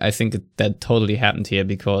unfair, I think that totally happened here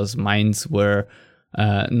because Mainz were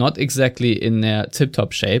not exactly in their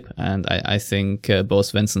tip-top shape. And I think Bo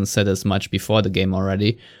Svensson said as much before the game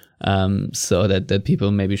already. So that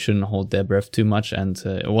people maybe shouldn't hold their breath too much. And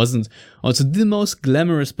it wasn't also the most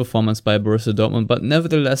glamorous performance by Borussia Dortmund, but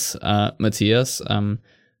nevertheless, Matthias,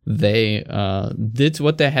 they did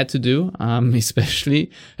what they had to do,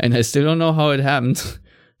 especially, and I still don't know how it happened,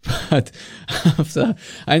 but after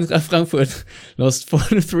Eintracht Frankfurt lost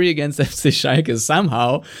 4-3 against FC Schalke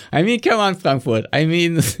somehow, I mean, come on, Frankfurt, I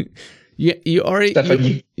mean... You already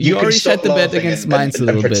set the bet against Mainz a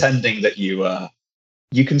little bit. Pretending that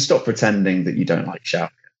you can stop pretending that you don't like Schalke.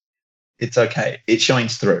 It's okay. It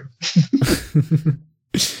shines through.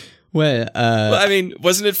 Well, I mean,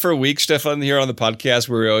 wasn't it for a week, Stefan, here on the podcast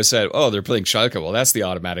where we always said, oh, they're playing Schalke. Well, that's the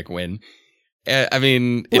automatic win. I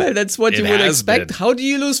mean... that's what you would expect. Been. How do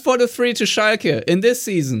you lose 4-3 to Schalke in this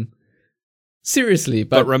season? Seriously.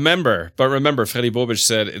 But remember, Freddy Bobic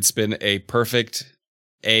said it's been a perfect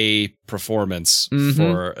A performance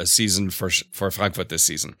for a season for Frankfurt this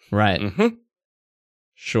season. Right. Mm-hmm.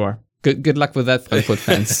 Sure. Good luck with that, Frankfurt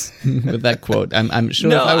fans. With that quote, I'm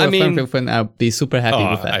sure if I were a Frankfurt fan, I'd be super happy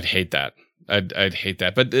with that. I'd hate that. I'd hate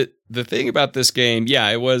that. But the thing about this game,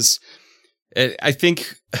 it was. I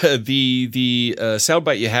think the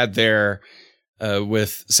soundbite you had there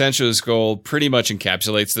with Sancho's goal pretty much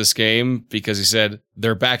encapsulates this game because he said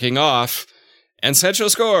they're backing off. And Sancho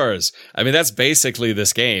scores. I mean, that's basically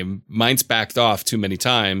this game. Mainz backed off too many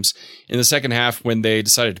times. In the second half, when they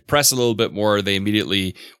decided to press a little bit more, they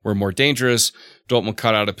immediately were more dangerous. Dortmund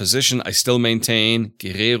cut out of position. I still maintain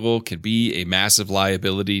Guerreiro can be a massive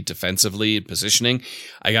liability defensively and positioning.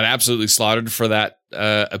 I got absolutely slaughtered for that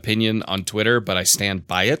opinion on Twitter, but I stand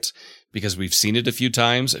by it because we've seen it a few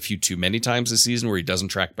too many times this season where he doesn't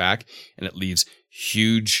track back and it leaves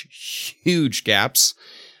huge gaps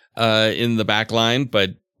in the back line,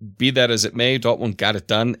 but be that as it may, Dortmund got it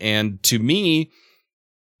done. And to me,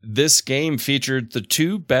 this game featured the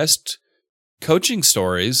two best coaching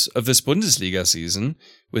stories of this Bundesliga season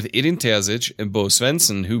with Edin Terzic and Bo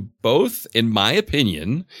Svensson, who both, in my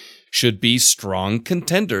opinion, should be strong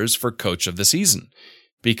contenders for coach of the season.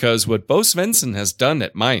 Because what Bo Svensson has done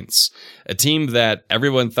at Mainz, a team that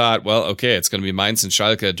everyone thought, well, okay, it's going to be Mainz and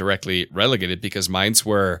Schalke directly relegated because Mainz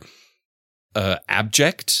were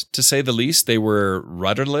abject, to say the least. They were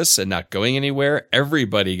rudderless and not going anywhere.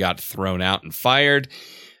 Everybody got thrown out and fired.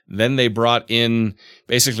 Then they brought in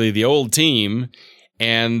basically the old team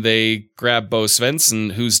and they grabbed Bo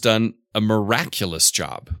Svensson, who's done a miraculous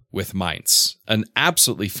job with Mainz. An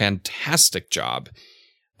absolutely fantastic job.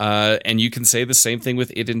 And you can say the same thing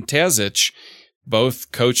with Edin Terzic.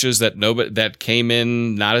 Both coaches that came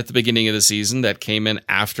in not at the beginning of the season, that came in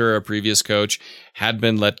after a previous coach had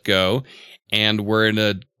been let go and were in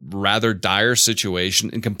a rather dire situation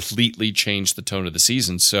and completely changed the tone of the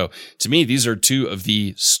season. So to me, these are two of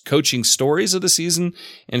the coaching stories of the season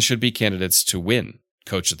and should be candidates to win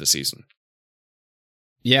coach of the season.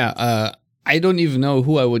 Yeah, I don't even know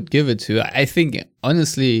who I would give it to. I think,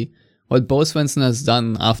 honestly, what Bo Svensson has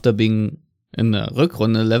done after being in the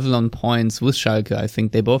Rückrunde level on points with Schalke, I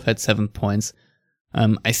think they both had 7 points.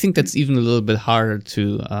 I think that's even a little bit harder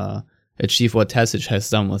to achieve what Terzic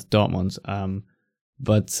has done with Dortmund.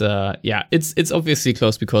 But it's obviously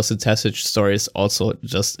close because the Terzic story is also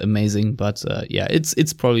just amazing. But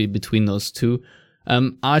it's probably between those two.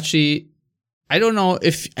 Archie, I don't know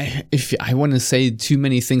if I want to say too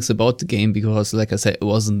many things about the game because, like I said, it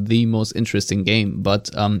wasn't the most interesting game. But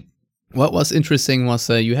what was interesting was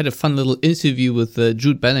you had a fun little interview with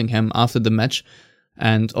Jude Bellingham after the match.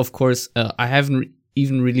 And of course, I haven't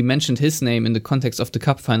even really mentioned his name in the context of the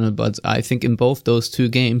cup final, but I think in both those two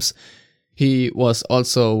games, he was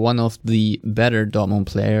also one of the better Dortmund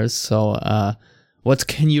players. So what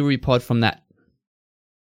can you report from that?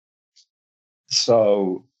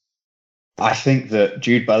 So I think that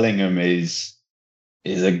Jude Bellingham is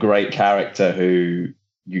a great character who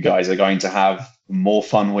you guys are going to have more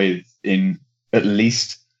fun with in at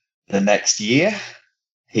least the next year.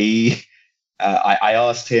 I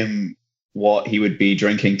asked him what he would be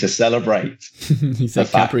drinking to celebrate he said the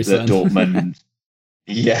fact that Dortmund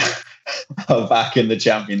are back in the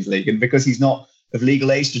Champions League. And because he's not of legal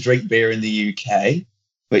age to drink beer in the UK,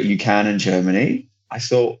 but you can in Germany, I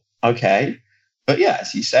thought, okay. But yeah,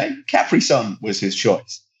 as you say, Capri Sun was his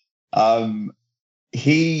choice.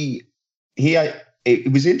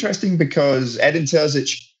 It was interesting because Edin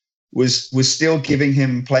Terzic was still giving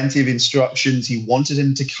him plenty of instructions. He wanted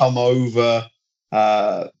him to come over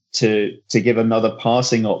to give another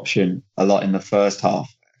passing option a lot in the first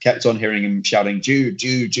half. I kept on hearing him shouting, Jude,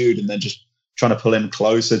 Jude, Jude, and then just trying to pull him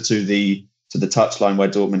closer to the touchline where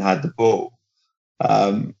Dortmund had the ball.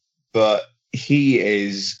 But he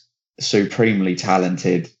is supremely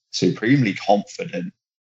talented, supremely confident.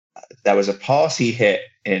 There was a pass he hit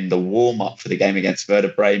in the warm-up for the game against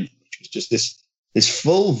Werder Bremen, which was just this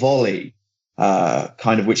full volley,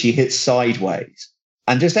 kind of which he hit sideways.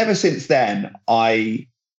 And just ever since then,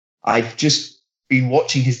 I've just been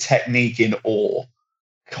watching his technique in awe,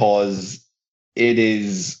 because it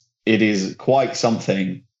is quite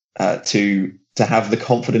something to have the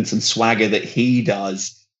confidence and swagger that he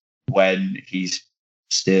does when he's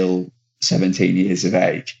still 17 years of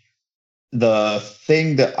age. The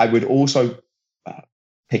thing that I would also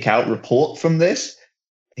report from this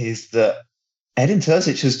is that Edin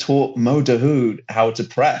Terzic has taught Mo Dahoud how to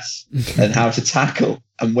press and how to tackle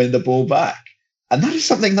and win the ball back. And that is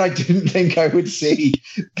something that I didn't think I would see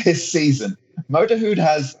this season. Mo Dahoud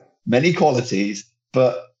has many qualities,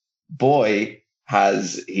 but boy,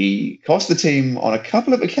 has he cost the team on a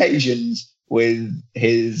couple of occasions with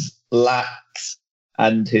his lax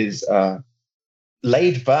and his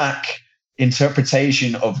laid back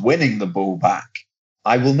interpretation of winning the ball back.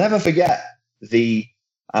 I will never forget the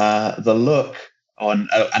look on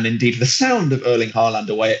and indeed the sound of Erling Haaland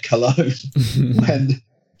away at Cologne when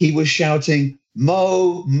he was shouting,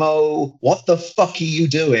 Mo, what the fuck are you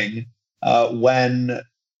doing? When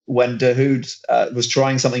Dahoud was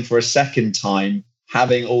trying something for a second time,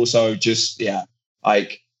 having also just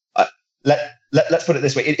let's put it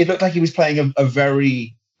this way: it looked like he was playing a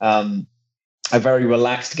very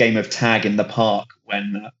relaxed game of tag in the park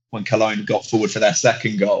when Cologne got forward for their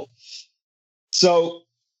second goal. So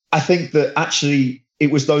I think that actually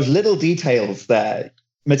it was those little details there.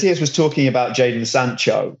 Matthias was talking about Jadon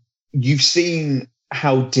Sancho. You've seen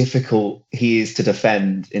how difficult he is to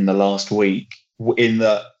defend in the last week, in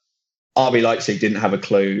that RB Leipzig didn't have a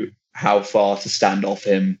clue how far to stand off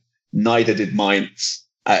him. Neither did Mainz.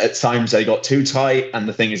 At times they got too tight. And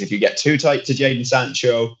the thing is, if you get too tight to Jadon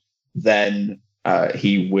Sancho, then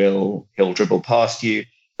he'll dribble past you.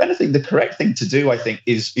 If anything, the correct thing to do, I think,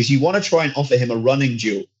 is you want to try and offer him a running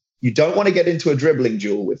duel. You don't want to get into a dribbling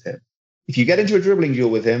duel with him. If you get into a dribbling duel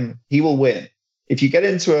with him, he will win. If you get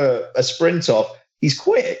into a sprint off, he's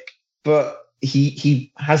quick, but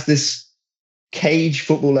he has this cage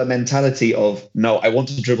footballer mentality of, no, I want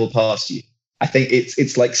to dribble past you. I think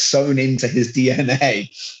it's like sewn into his DNA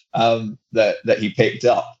that he picked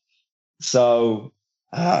up. So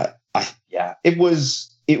it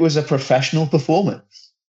was a professional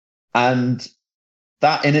performance, and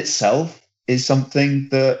that in itself is something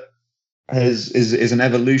that is an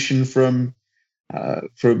evolution from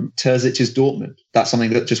Terzic's Dortmund. That's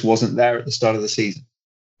something that just wasn't there at the start of the season,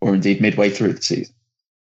 or indeed midway through the season.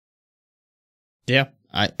 Yeah,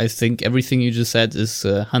 I think everything you just said is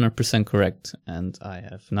 100% correct, and I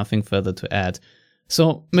have nothing further to add.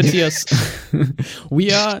 So, Matthias,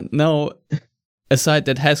 we are now a side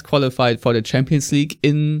that has qualified for the Champions League.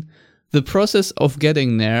 In the process of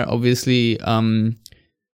getting there, obviously,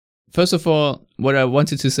 first of all, what I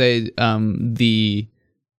wanted to say, the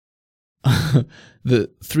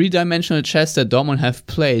three-dimensional chess that Dortmund have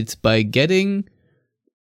played by getting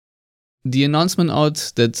the announcement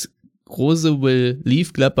out that Rose will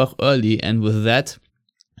leave Gladbach early, and with that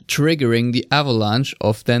triggering the avalanche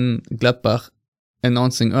of then Gladbach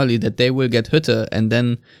announcing early that they will get Hütter, and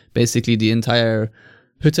then basically the entire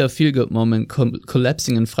Hütter feel-good moment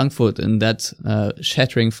collapsing in Frankfurt, and that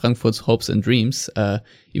shattering Frankfurt's hopes and dreams.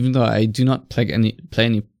 Even though I do not play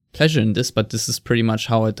any pleasure in this, but this is pretty much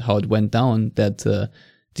how it went down. That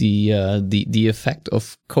the effect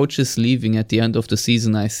of coaches leaving at the end of the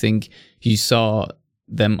season, I think you saw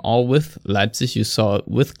them all with Leipzig, you saw it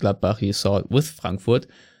with Gladbach, you saw it with Frankfurt.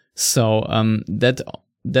 So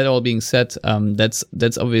that all being said,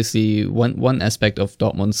 that's obviously one aspect of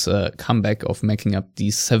Dortmund's comeback of making up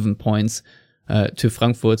these 7 points to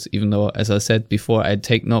Frankfurt, even though, as I said before, I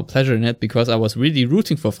take no pleasure in it because I was really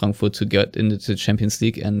rooting for Frankfurt to get into the Champions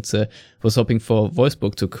League and was hoping for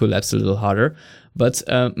Wolfsburg to collapse a little harder. But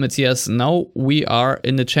Matthias, now we are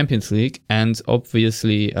in the Champions League, and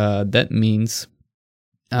obviously that means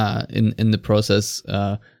in the process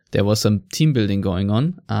there was some team building going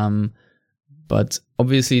on. But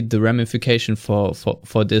obviously the ramifications for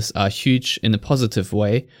this are huge in a positive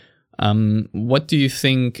way. What do you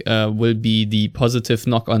think will be the positive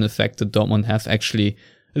knock-on effect that Dortmund have actually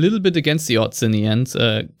a little bit against the odds in the end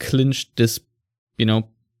clinched this,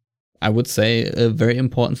 I would say very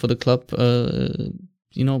important for the club, the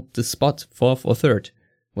spot 4th or 3rd,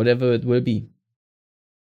 whatever it will be?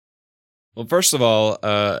 Well, first of all,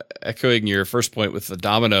 echoing your first point with the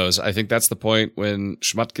dominoes, I think that's the point when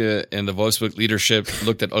Schmatke and the Wolfsburg leadership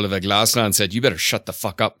looked at Oliver Glasner and said, "You better shut the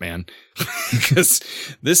fuck up, man," because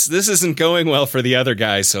this isn't going well for the other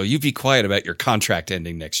guys. So you be quiet about your contract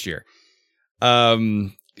ending next year. So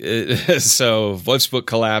Wolfsburg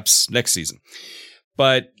collapse next season,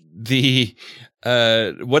 but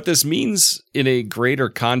what this means in a greater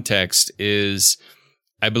context is,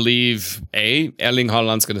 I believe, Erling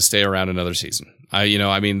Haaland's going to stay around another season.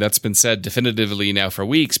 That's been said definitively now for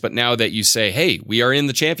weeks, but now that you say, hey, we are in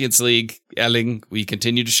the Champions League, Erling, we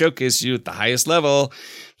continue to showcase you at the highest level.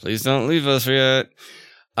 Please don't leave us yet.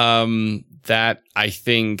 That I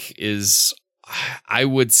think is, I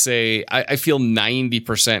would say, I feel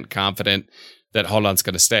 90% confident that Haaland's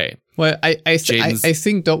going to stay. Well, I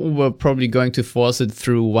think Dortmund were probably going to force it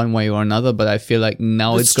through one way or another, but I feel like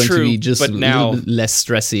now it's going to be just a little bit less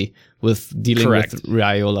stressy with dealing with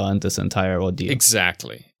Raiola and this entire ordeal.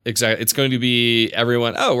 Exactly. It's going to be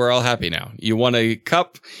everyone, we're all happy now. You won a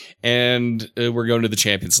cup, and we're going to the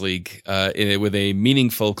Champions League with a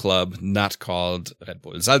meaningful club not called Red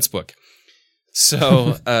Bull Salzburg.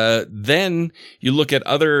 So then you look at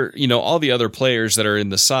all the other players that are in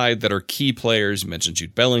the side that are key players. You mentioned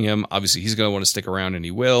Jude Bellingham. Obviously, he's going to want to stick around, and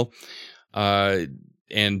he will.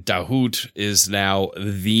 And Dahoud is now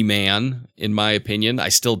the man, in my opinion. I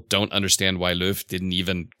still don't understand why Löw didn't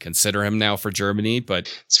even consider him now for Germany, but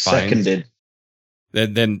it's fine. Seconded.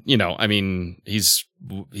 Then he's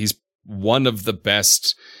one of the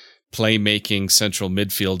best playmaking central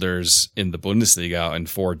midfielders in the Bundesliga and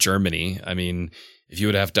for Germany. I mean, if you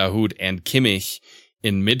would have Dahoud and Kimmich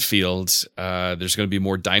in midfield, there's going to be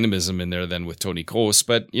more dynamism in there than with Toni Kroos.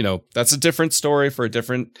 But, that's a different story for a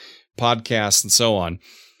different podcast and so on.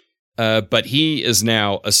 But he is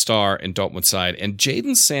now a star in Dortmund side. And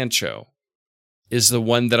Jadon Sancho is the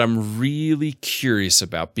one that I'm really curious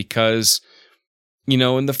about because,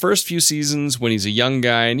 in the first few seasons when he's a young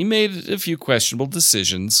guy and he made a few questionable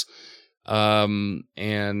decisions, but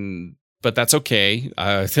that's okay.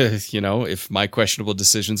 If my questionable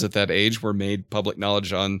decisions at that age were made public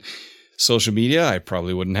knowledge on social media, I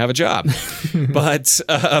probably wouldn't have a job. But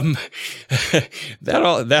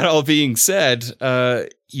that all being said,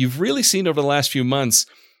 you've really seen over the last few months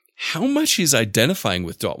how much he's identifying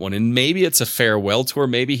with Dortmund. And maybe it's a farewell tour.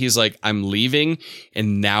 Maybe he's like, I'm leaving,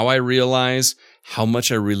 and now I realize how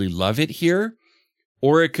much I really love it here.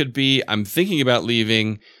 Or it could be, I'm thinking about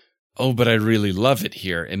leaving, but I really love it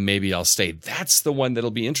here, and maybe I'll stay. That's the one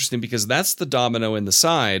that'll be interesting because that's the domino in the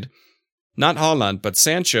side, not Haaland, but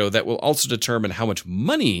Sancho, that will also determine how much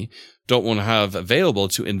money Dortmund have available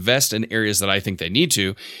to invest in areas that I think they need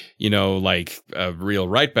to, like a real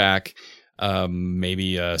right back,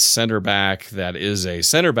 maybe a center back that is a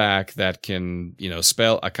center back that can,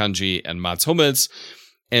 spell Akanji and Mats Hummels,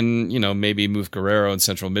 and, maybe move Guerrero in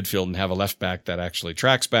central midfield and have a left back that actually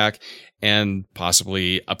tracks back and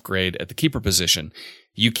possibly upgrade at the keeper position.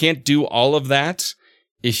 You can't do all of that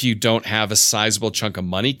if you don't have a sizable chunk of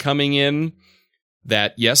money coming in.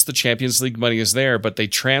 That, yes, the Champions League money is there, but they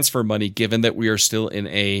transfer money given that we are still in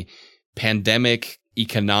a pandemic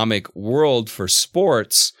economic world for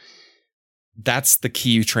sports. That's the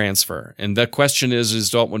key transfer. And the question is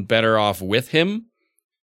Dortmund better off with him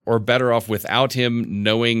or better off without him,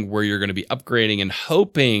 knowing where you're going to be upgrading and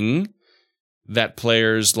hoping that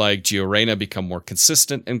players like Gio Reyna become more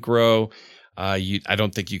consistent and grow. I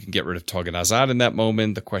don't think you can get rid of Torgan Hazard in that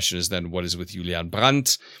moment. The question is then, what is with Julian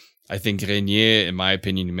Brandt? I think Renier, in my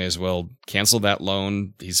opinion, you may as well cancel that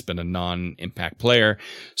loan. He's been a non-impact player.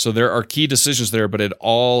 So there are key decisions there, but it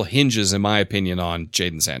all hinges, in my opinion, on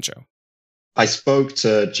Jadon Sancho. I spoke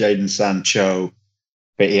to Jadon Sancho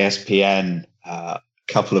at ESPN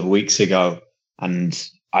couple of weeks ago, and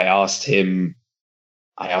I asked him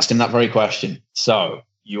that very question. So,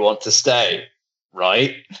 you want to stay,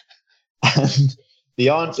 right? And the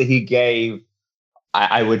answer he gave,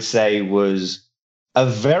 I would say, was a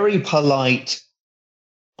very polite,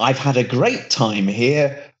 I've had a great time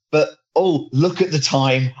here, but look at the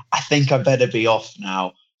time. I think I better be off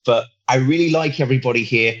now. But I really like everybody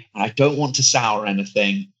here, and I don't want to sour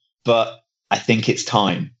anything, but I think it's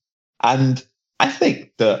time. And I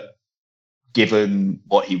think that given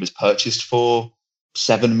what he was purchased for,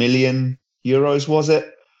 7 million euros, was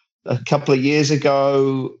it, a couple of years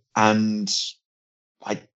ago? And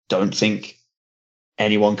I don't think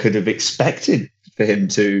anyone could have expected for him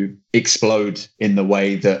to explode in the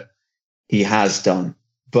way that he has done.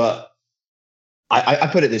 But I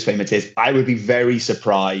put it this way, Matthias, I would be very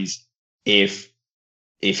surprised if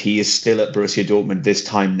he is still at Borussia Dortmund this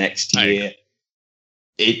time next year.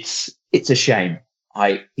 It's a shame.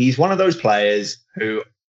 He's one of those players who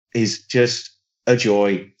is just a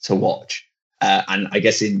joy to watch. And I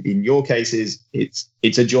guess in your cases, it's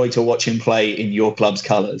a joy to watch him play in your club's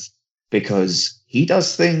colours, because he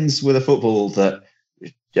does things with a football that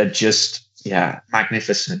are just,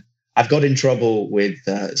 magnificent. I've got in trouble with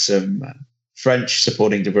some French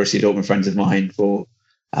supporting Borussia Dortmund friends of mine for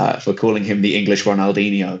calling him the English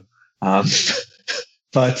Ronaldinho.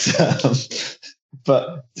 But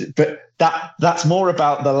that's more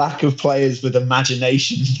about the lack of players with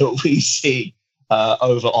imagination that we see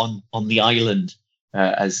over on the island,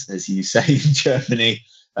 as you say in Germany,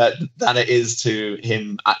 than it is to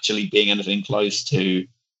him actually being anything close to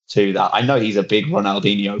that. I know he's a big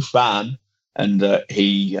Ronaldinho fan, and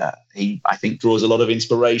he I think draws a lot of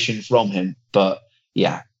inspiration from him. But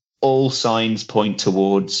yeah, all signs point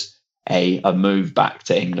towards a move back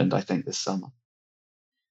to England, I think, this summer.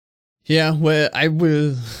 Yeah, well, I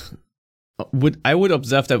would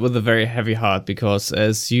observe that with a very heavy heart, because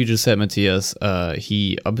as you just said, Matthias,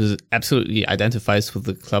 he absolutely identifies with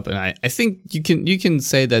the club, and I think you can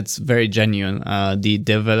say that's very genuine. The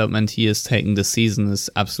development he has taken this season is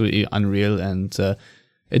absolutely unreal, and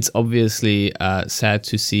it's obviously sad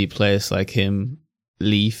to see players like him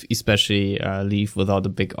leave, especially leave without a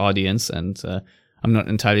big audience, and I'm not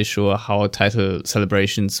entirely sure how title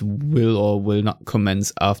celebrations will or will not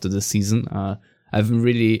commence after the season. I haven't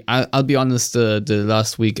really, I'll be honest, the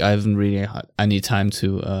last week I haven't really had any time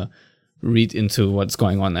to read into what's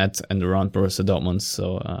going on at and around Borussia Dortmund.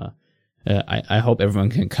 So I hope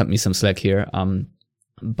everyone can cut me some slack here.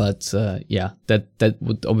 But that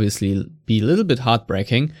would obviously be a little bit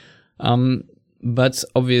heartbreaking. But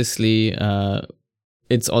obviously,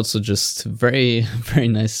 it's also just very, very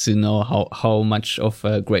nice to know how much of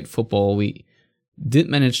great football we did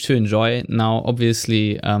manage to enjoy. Now,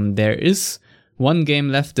 obviously, there is one game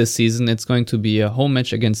left this season. It's going to be a home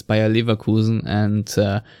match against Bayer Leverkusen, and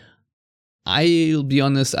I'll be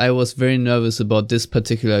honest, I was very nervous about this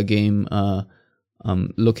particular game,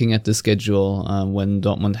 looking at the schedule when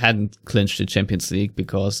Dortmund hadn't clinched the Champions League,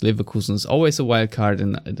 because Leverkusen is always a wild card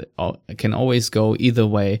and it can always go either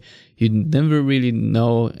way. You never really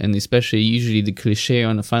know, and especially usually the cliche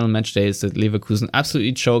on the final match day is that Leverkusen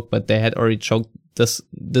absolutely choked, but they had already choked this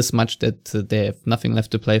much that they have nothing left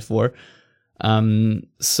to play for.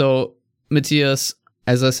 So, Matthias,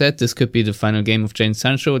 as I said, this could be the final game of Jadon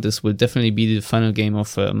Sancho. This will definitely be the final game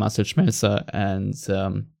of Marcel Schmelzer and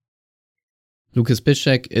Lucas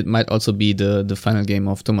Piszczek. It might also be the final game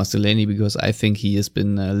of Thomas Delaney, because I think he has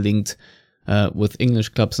been linked with English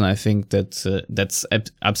clubs, and I think that that's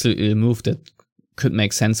absolutely a move that could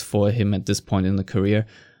make sense for him at this point in the career.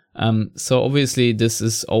 So obviously this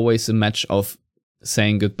is always a match of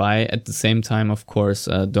saying goodbye. At the same time, of course,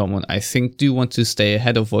 Dortmund, I think, do want to stay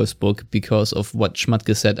ahead of Wolfsburg because of what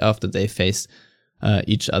Schmadtke said after they faced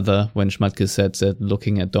each other, when Schmadtke said that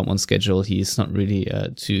looking at Dortmund's schedule, he is not really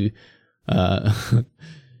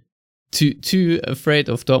too afraid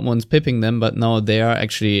of Dortmund pipping them, but now they are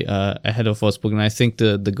actually ahead of Wolfsburg, and I think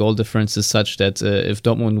the goal difference is such that if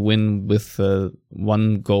Dortmund win with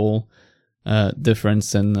 1 goal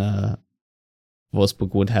difference, then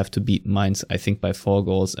Wolfsburg would have to beat Mainz, I think, by 4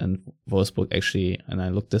 goals, and Wolfsburg actually, and I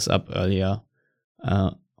looked this up earlier,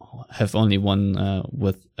 have only won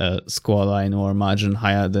with a scoreline or margin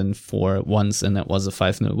higher than 4 once, and that was a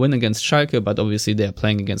 5-0 win against Schalke, but obviously they're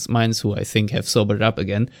playing against Mainz, who I think have sobered up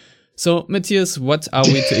again. So, Matthias, what are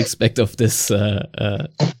we to expect of this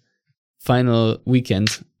final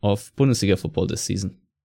weekend of Bundesliga football this season?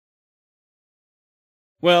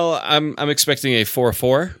 Well, I'm expecting a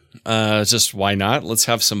 4-4. Just why not? Let's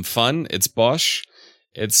have some fun. It's Bosch.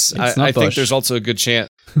 I think there's also a good chance.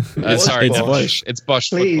 Sorry, it's Bosch. It's Bosch.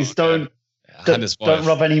 Please football. don't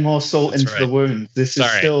rub any more salt into the wound. This is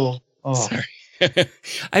still. Oh. Sorry.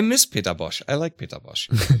 I miss Peter Bosch. I like Peter Bosch.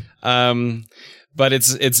 But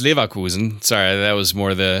it's Leverkusen. Sorry, that was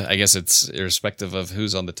more I guess it's irrespective of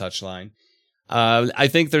who's on the touchline. I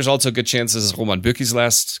think there's also good chances Roman Bürki's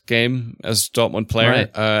last game as Dortmund player.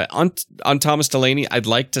 Right. On Thomas Delaney, I'd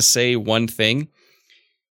like to say one thing,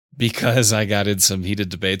 because I got in some heated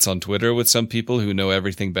debates on Twitter with some people who know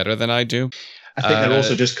everything better than I do. I think they're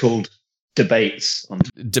also just called debates.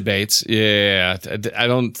 Debates, yeah.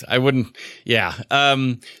 I wouldn't, yeah.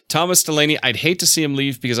 Thomas Delaney, I'd hate to see him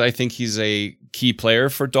leave, because I think he's a key player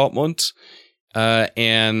for Dortmund.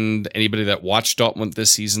 And anybody that watched Dortmund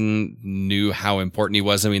this season knew how important he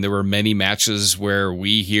was. I mean, there were many matches where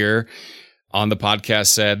we here on the podcast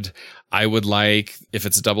said, I would like, if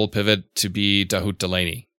it's a double pivot, to be Dahoud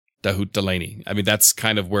Delaney. I mean, that's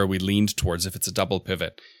kind of where we leaned towards if it's a double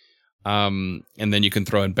pivot. And then you can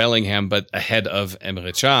throw in Bellingham, but ahead of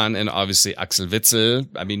Emre Can and obviously Axel Witsel.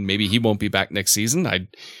 I mean, maybe he won't be back next season.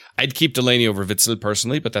 I'd keep Delaney over Witsel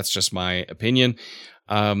personally, but that's just my opinion.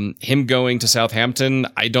 Him going to Southampton,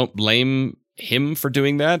 I don't blame him for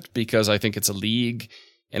doing that because I think it's a league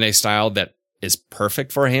and a style that is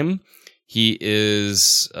perfect for him. He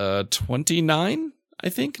is 29, I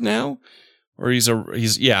think now. Or so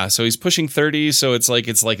he's pushing 30, so it's like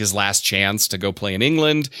his last chance to go play in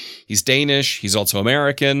England. He's Danish, he's also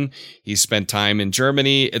American. He's spent time in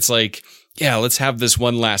Germany. It's like, yeah, let's have this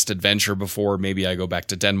one last adventure before maybe I go back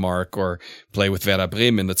to Denmark or play with Werder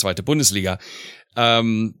Bremen in the Zweite Bundesliga.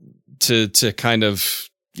 To kind of,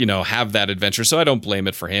 have that adventure. So I don't blame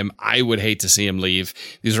it for him. I would hate to see him leave.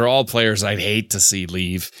 These are all players I'd hate to see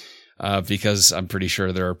leave, because I'm pretty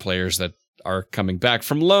sure there are players that are coming back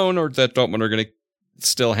from loan or that Dortmund are going to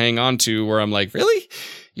still hang on to, where I'm like, really?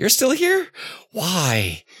 You're still here?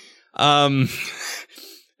 Why? Not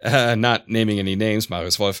naming any names,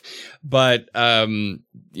 Marius Wolf, but,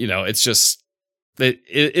 it's just,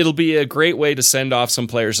 it'll be a great way to send off some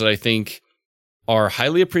players that I think are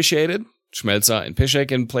highly appreciated, Schmelzer and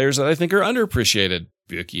Piszczek, and players that I think are underappreciated,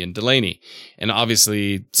 Bürki and Delaney. And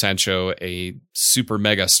obviously Sancho, a super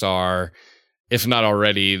mega star. If not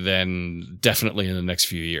already, then definitely in the next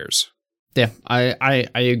few years. Yeah, I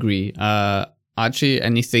agree. Archie,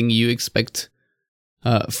 anything you expect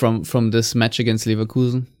from this match against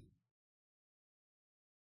Leverkusen?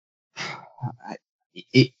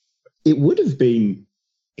 It would have been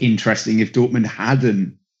interesting if Dortmund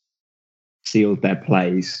hadn't sealed their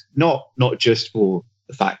plays. Not just for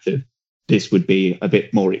the fact that this would be a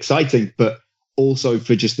bit more exciting, but also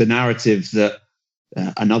for just the narrative that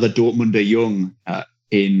another Dortmunder Jung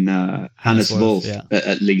in Hannes Wolf,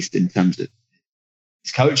 at least in terms of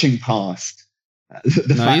his coaching past.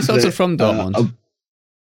 He's also from Dortmund.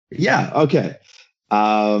 Okay.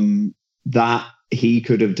 That he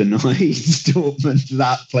could have denied Dortmund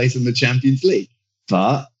that place in the Champions League.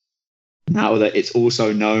 But now that it's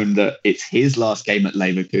also known that it's his last game at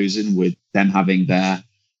Leverkusen, with them having their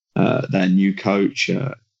new coach,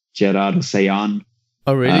 Gerardo Sejan.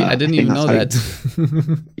 Oh, really? I didn't even know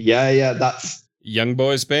that. Yeah, that's Young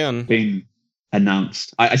Boys Bern been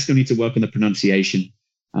announced. I still need to work on the pronunciation,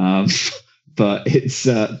 but it's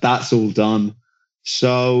that's all done.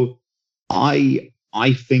 So I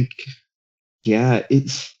think,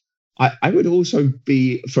 it's. I would also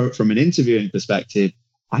be from an interviewing perspective,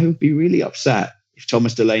 I would be really upset if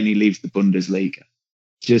Thomas Delaney leaves the Bundesliga,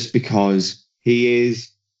 just because he is,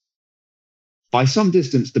 by some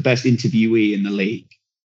distance, the best interviewee in the league.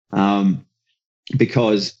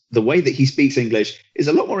 Because the way that he speaks English is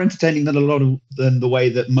a lot more entertaining than the way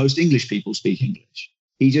that most English people speak English.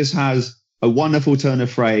 He just has a wonderful turn of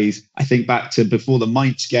phrase. I think back to before the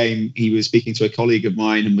Mainz game, he was speaking to a colleague of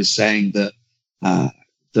mine and was saying that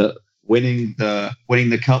that winning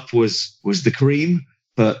the cup was the cream,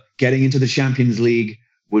 but getting into the Champions League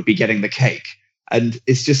would be getting the cake. And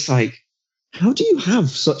it's just like, how do you have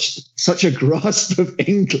such a grasp of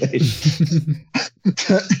English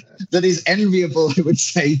that is enviable, I would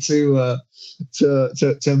say, to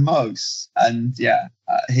most? And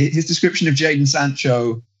his description of Jadon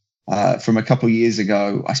Sancho from a couple of years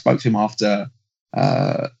ago, I spoke to him after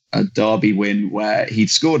a derby win where he'd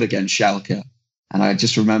scored against Schalke, and I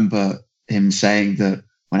just remember him saying that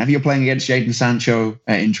whenever you're playing against Jadon Sancho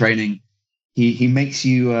in training, he makes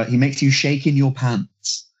you shake in your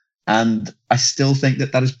pants. And I still think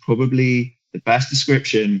that is probably the best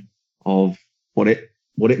description of what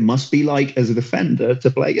it must be like as a defender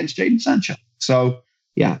to play against Jadon Sancho. So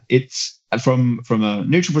it's from a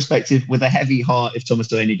neutral perspective, with a heavy heart if Thomas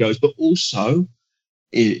Delaney goes, but also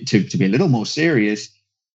to be a little more serious,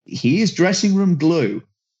 he is dressing room glue.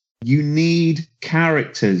 You need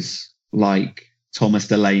characters like Thomas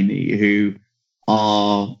Delaney who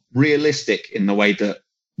are realistic in the way that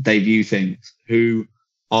they view things, who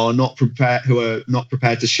are not prepared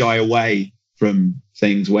to shy away from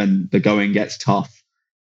things when the going gets tough.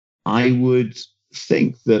 I would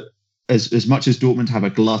think that as much as Dortmund have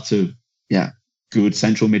a glut of good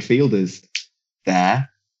central midfielders there,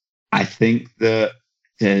 I think that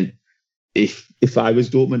if I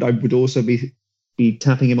was Dortmund, I would also be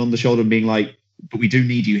tapping him on the shoulder and being like, but we do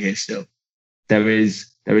need you here still. There is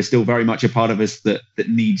still very much a part of us that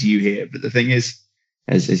needs you here. But the thing is,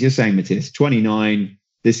 as you're saying, Matthias, 29,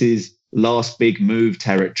 this is last big move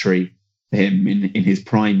territory for him in his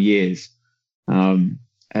prime years.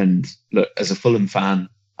 And look, as a Fulham fan,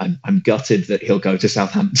 I'm gutted that he'll go to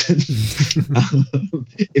Southampton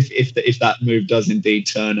if that move does indeed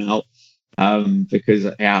turn out. Because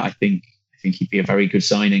I think he'd be a very good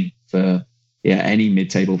signing for any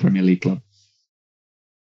mid-table Premier League club.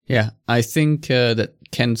 Yeah, I think that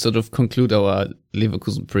can sort of conclude our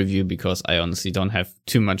Leverkusen preview, because I honestly don't have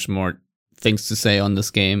too much more things to say on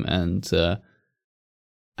this game, and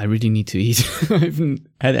I really need to eat. I haven't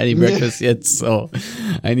had any breakfast yet, so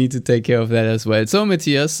I need to take care of that as well. So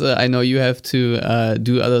Matthias, I know you have to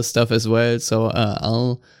do other stuff as well, so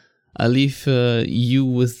I'll leave you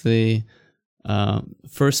with the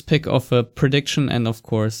first pick of a prediction, and of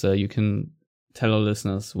course you can tell our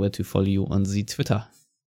listeners where to follow you on the Twitter.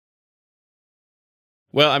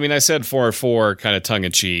 Well, I mean, I said 4-4 kind of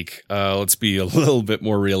tongue-in-cheek. Let's be a little bit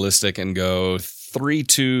more realistic and go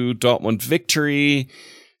 3-2 Dortmund victory.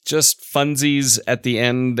 Just funsies at the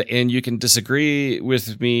end, and you can disagree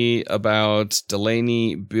with me about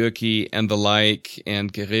Delaney, Bürki, and the like,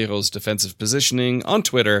 and Guerreiro's defensive positioning on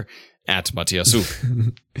Twitter at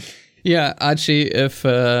Matthiasu. Yeah, Archie,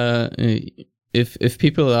 if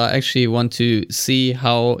people actually want to see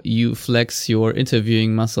how you flex your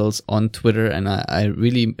interviewing muscles on Twitter, and I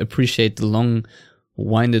really appreciate the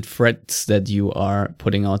long-winded threads that you are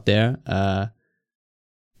putting out there,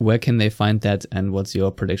 where can they find that, and what's your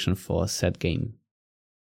prediction for said game?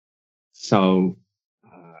 So,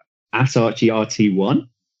 at ArchieRT1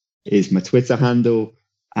 is my Twitter handle,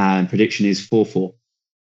 and prediction is 4-4.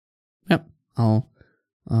 Yep, I'll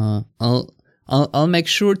make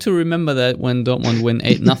sure to remember that when Dortmund win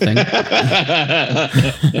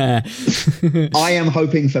 8-0. I am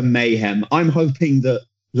hoping for mayhem. I'm hoping that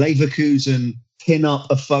Leverkusen pin up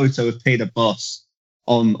a photo of Peter Bosz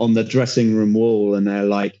on the dressing room wall, and they're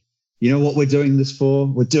like, you know what we're doing this for?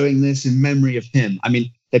 We're doing this in memory of him. I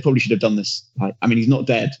mean, they probably should have done this. He's not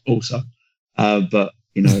dead also. But,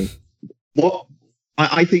 what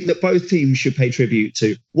I think that both teams should pay tribute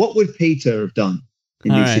to. What would Peter have done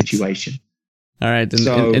in this situation? All right.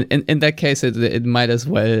 In that case, it might as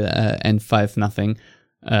well end 5-0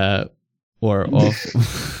 or off.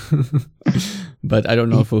 But I don't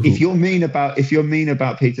know for who. If you're mean about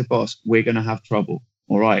Peter Bosz, we're going to have trouble.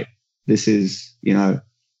 All right. This is,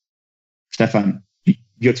 Stefan,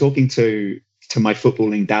 you're talking to my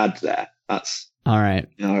footballing dad there. That's all right.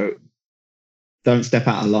 Don't step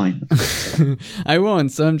out of line. I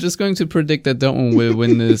won't. So I'm just going to predict that Dortmund will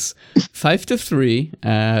win this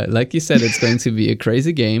 5-3. Like you said, it's going to be a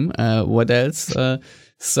crazy game. What else?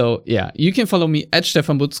 So yeah, you can follow me at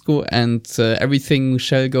Stefan Butzko, and everything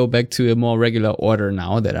shall go back to a more regular order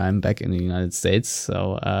now that I'm back in the United States.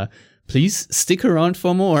 So please stick around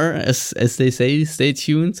for more, as they say. Stay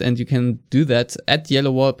tuned, and you can do that at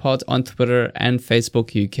Yellow Wall Pod on Twitter and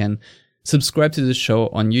Facebook. You can subscribe to the show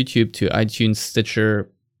on YouTube, to iTunes,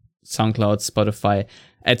 Stitcher, SoundCloud, Spotify,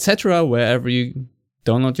 etc., wherever you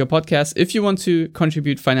download your podcast. If you want to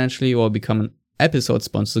contribute financially or become an episode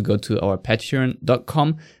sponsor, go to our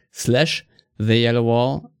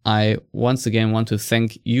patreon.com/theyellowwall. I once again want to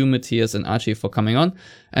thank you, Matthias and Archie, for coming on.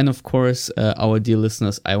 And of course, our dear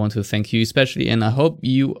listeners, I want to thank you especially. And I hope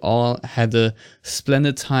you all had a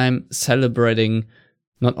splendid time celebrating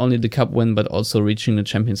not only the cup win, but also reaching the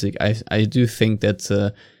Champions League. I do think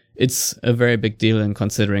that it's a very big deal, in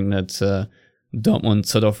considering that Dortmund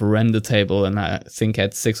sort of ran the table, and I think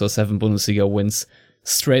had 6 or 7 Bundesliga wins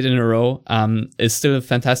straight in a row. It's still a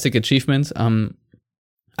fantastic achievement.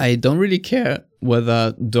 I don't really care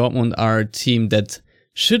whether Dortmund are a team that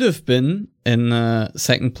should have been in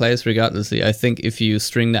second place regardlessly. I think if you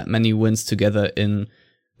string that many wins together in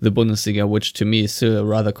the Bundesliga, which to me is still a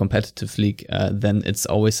rather competitive league, then it's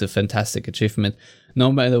always a fantastic achievement,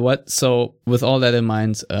 no matter what. So with all that in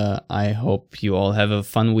mind, I hope you all have a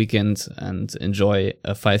fun weekend and enjoy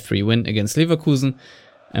a 5-3 win against Leverkusen.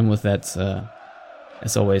 And with that,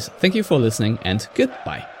 as always, thank you for listening, and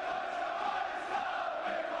goodbye.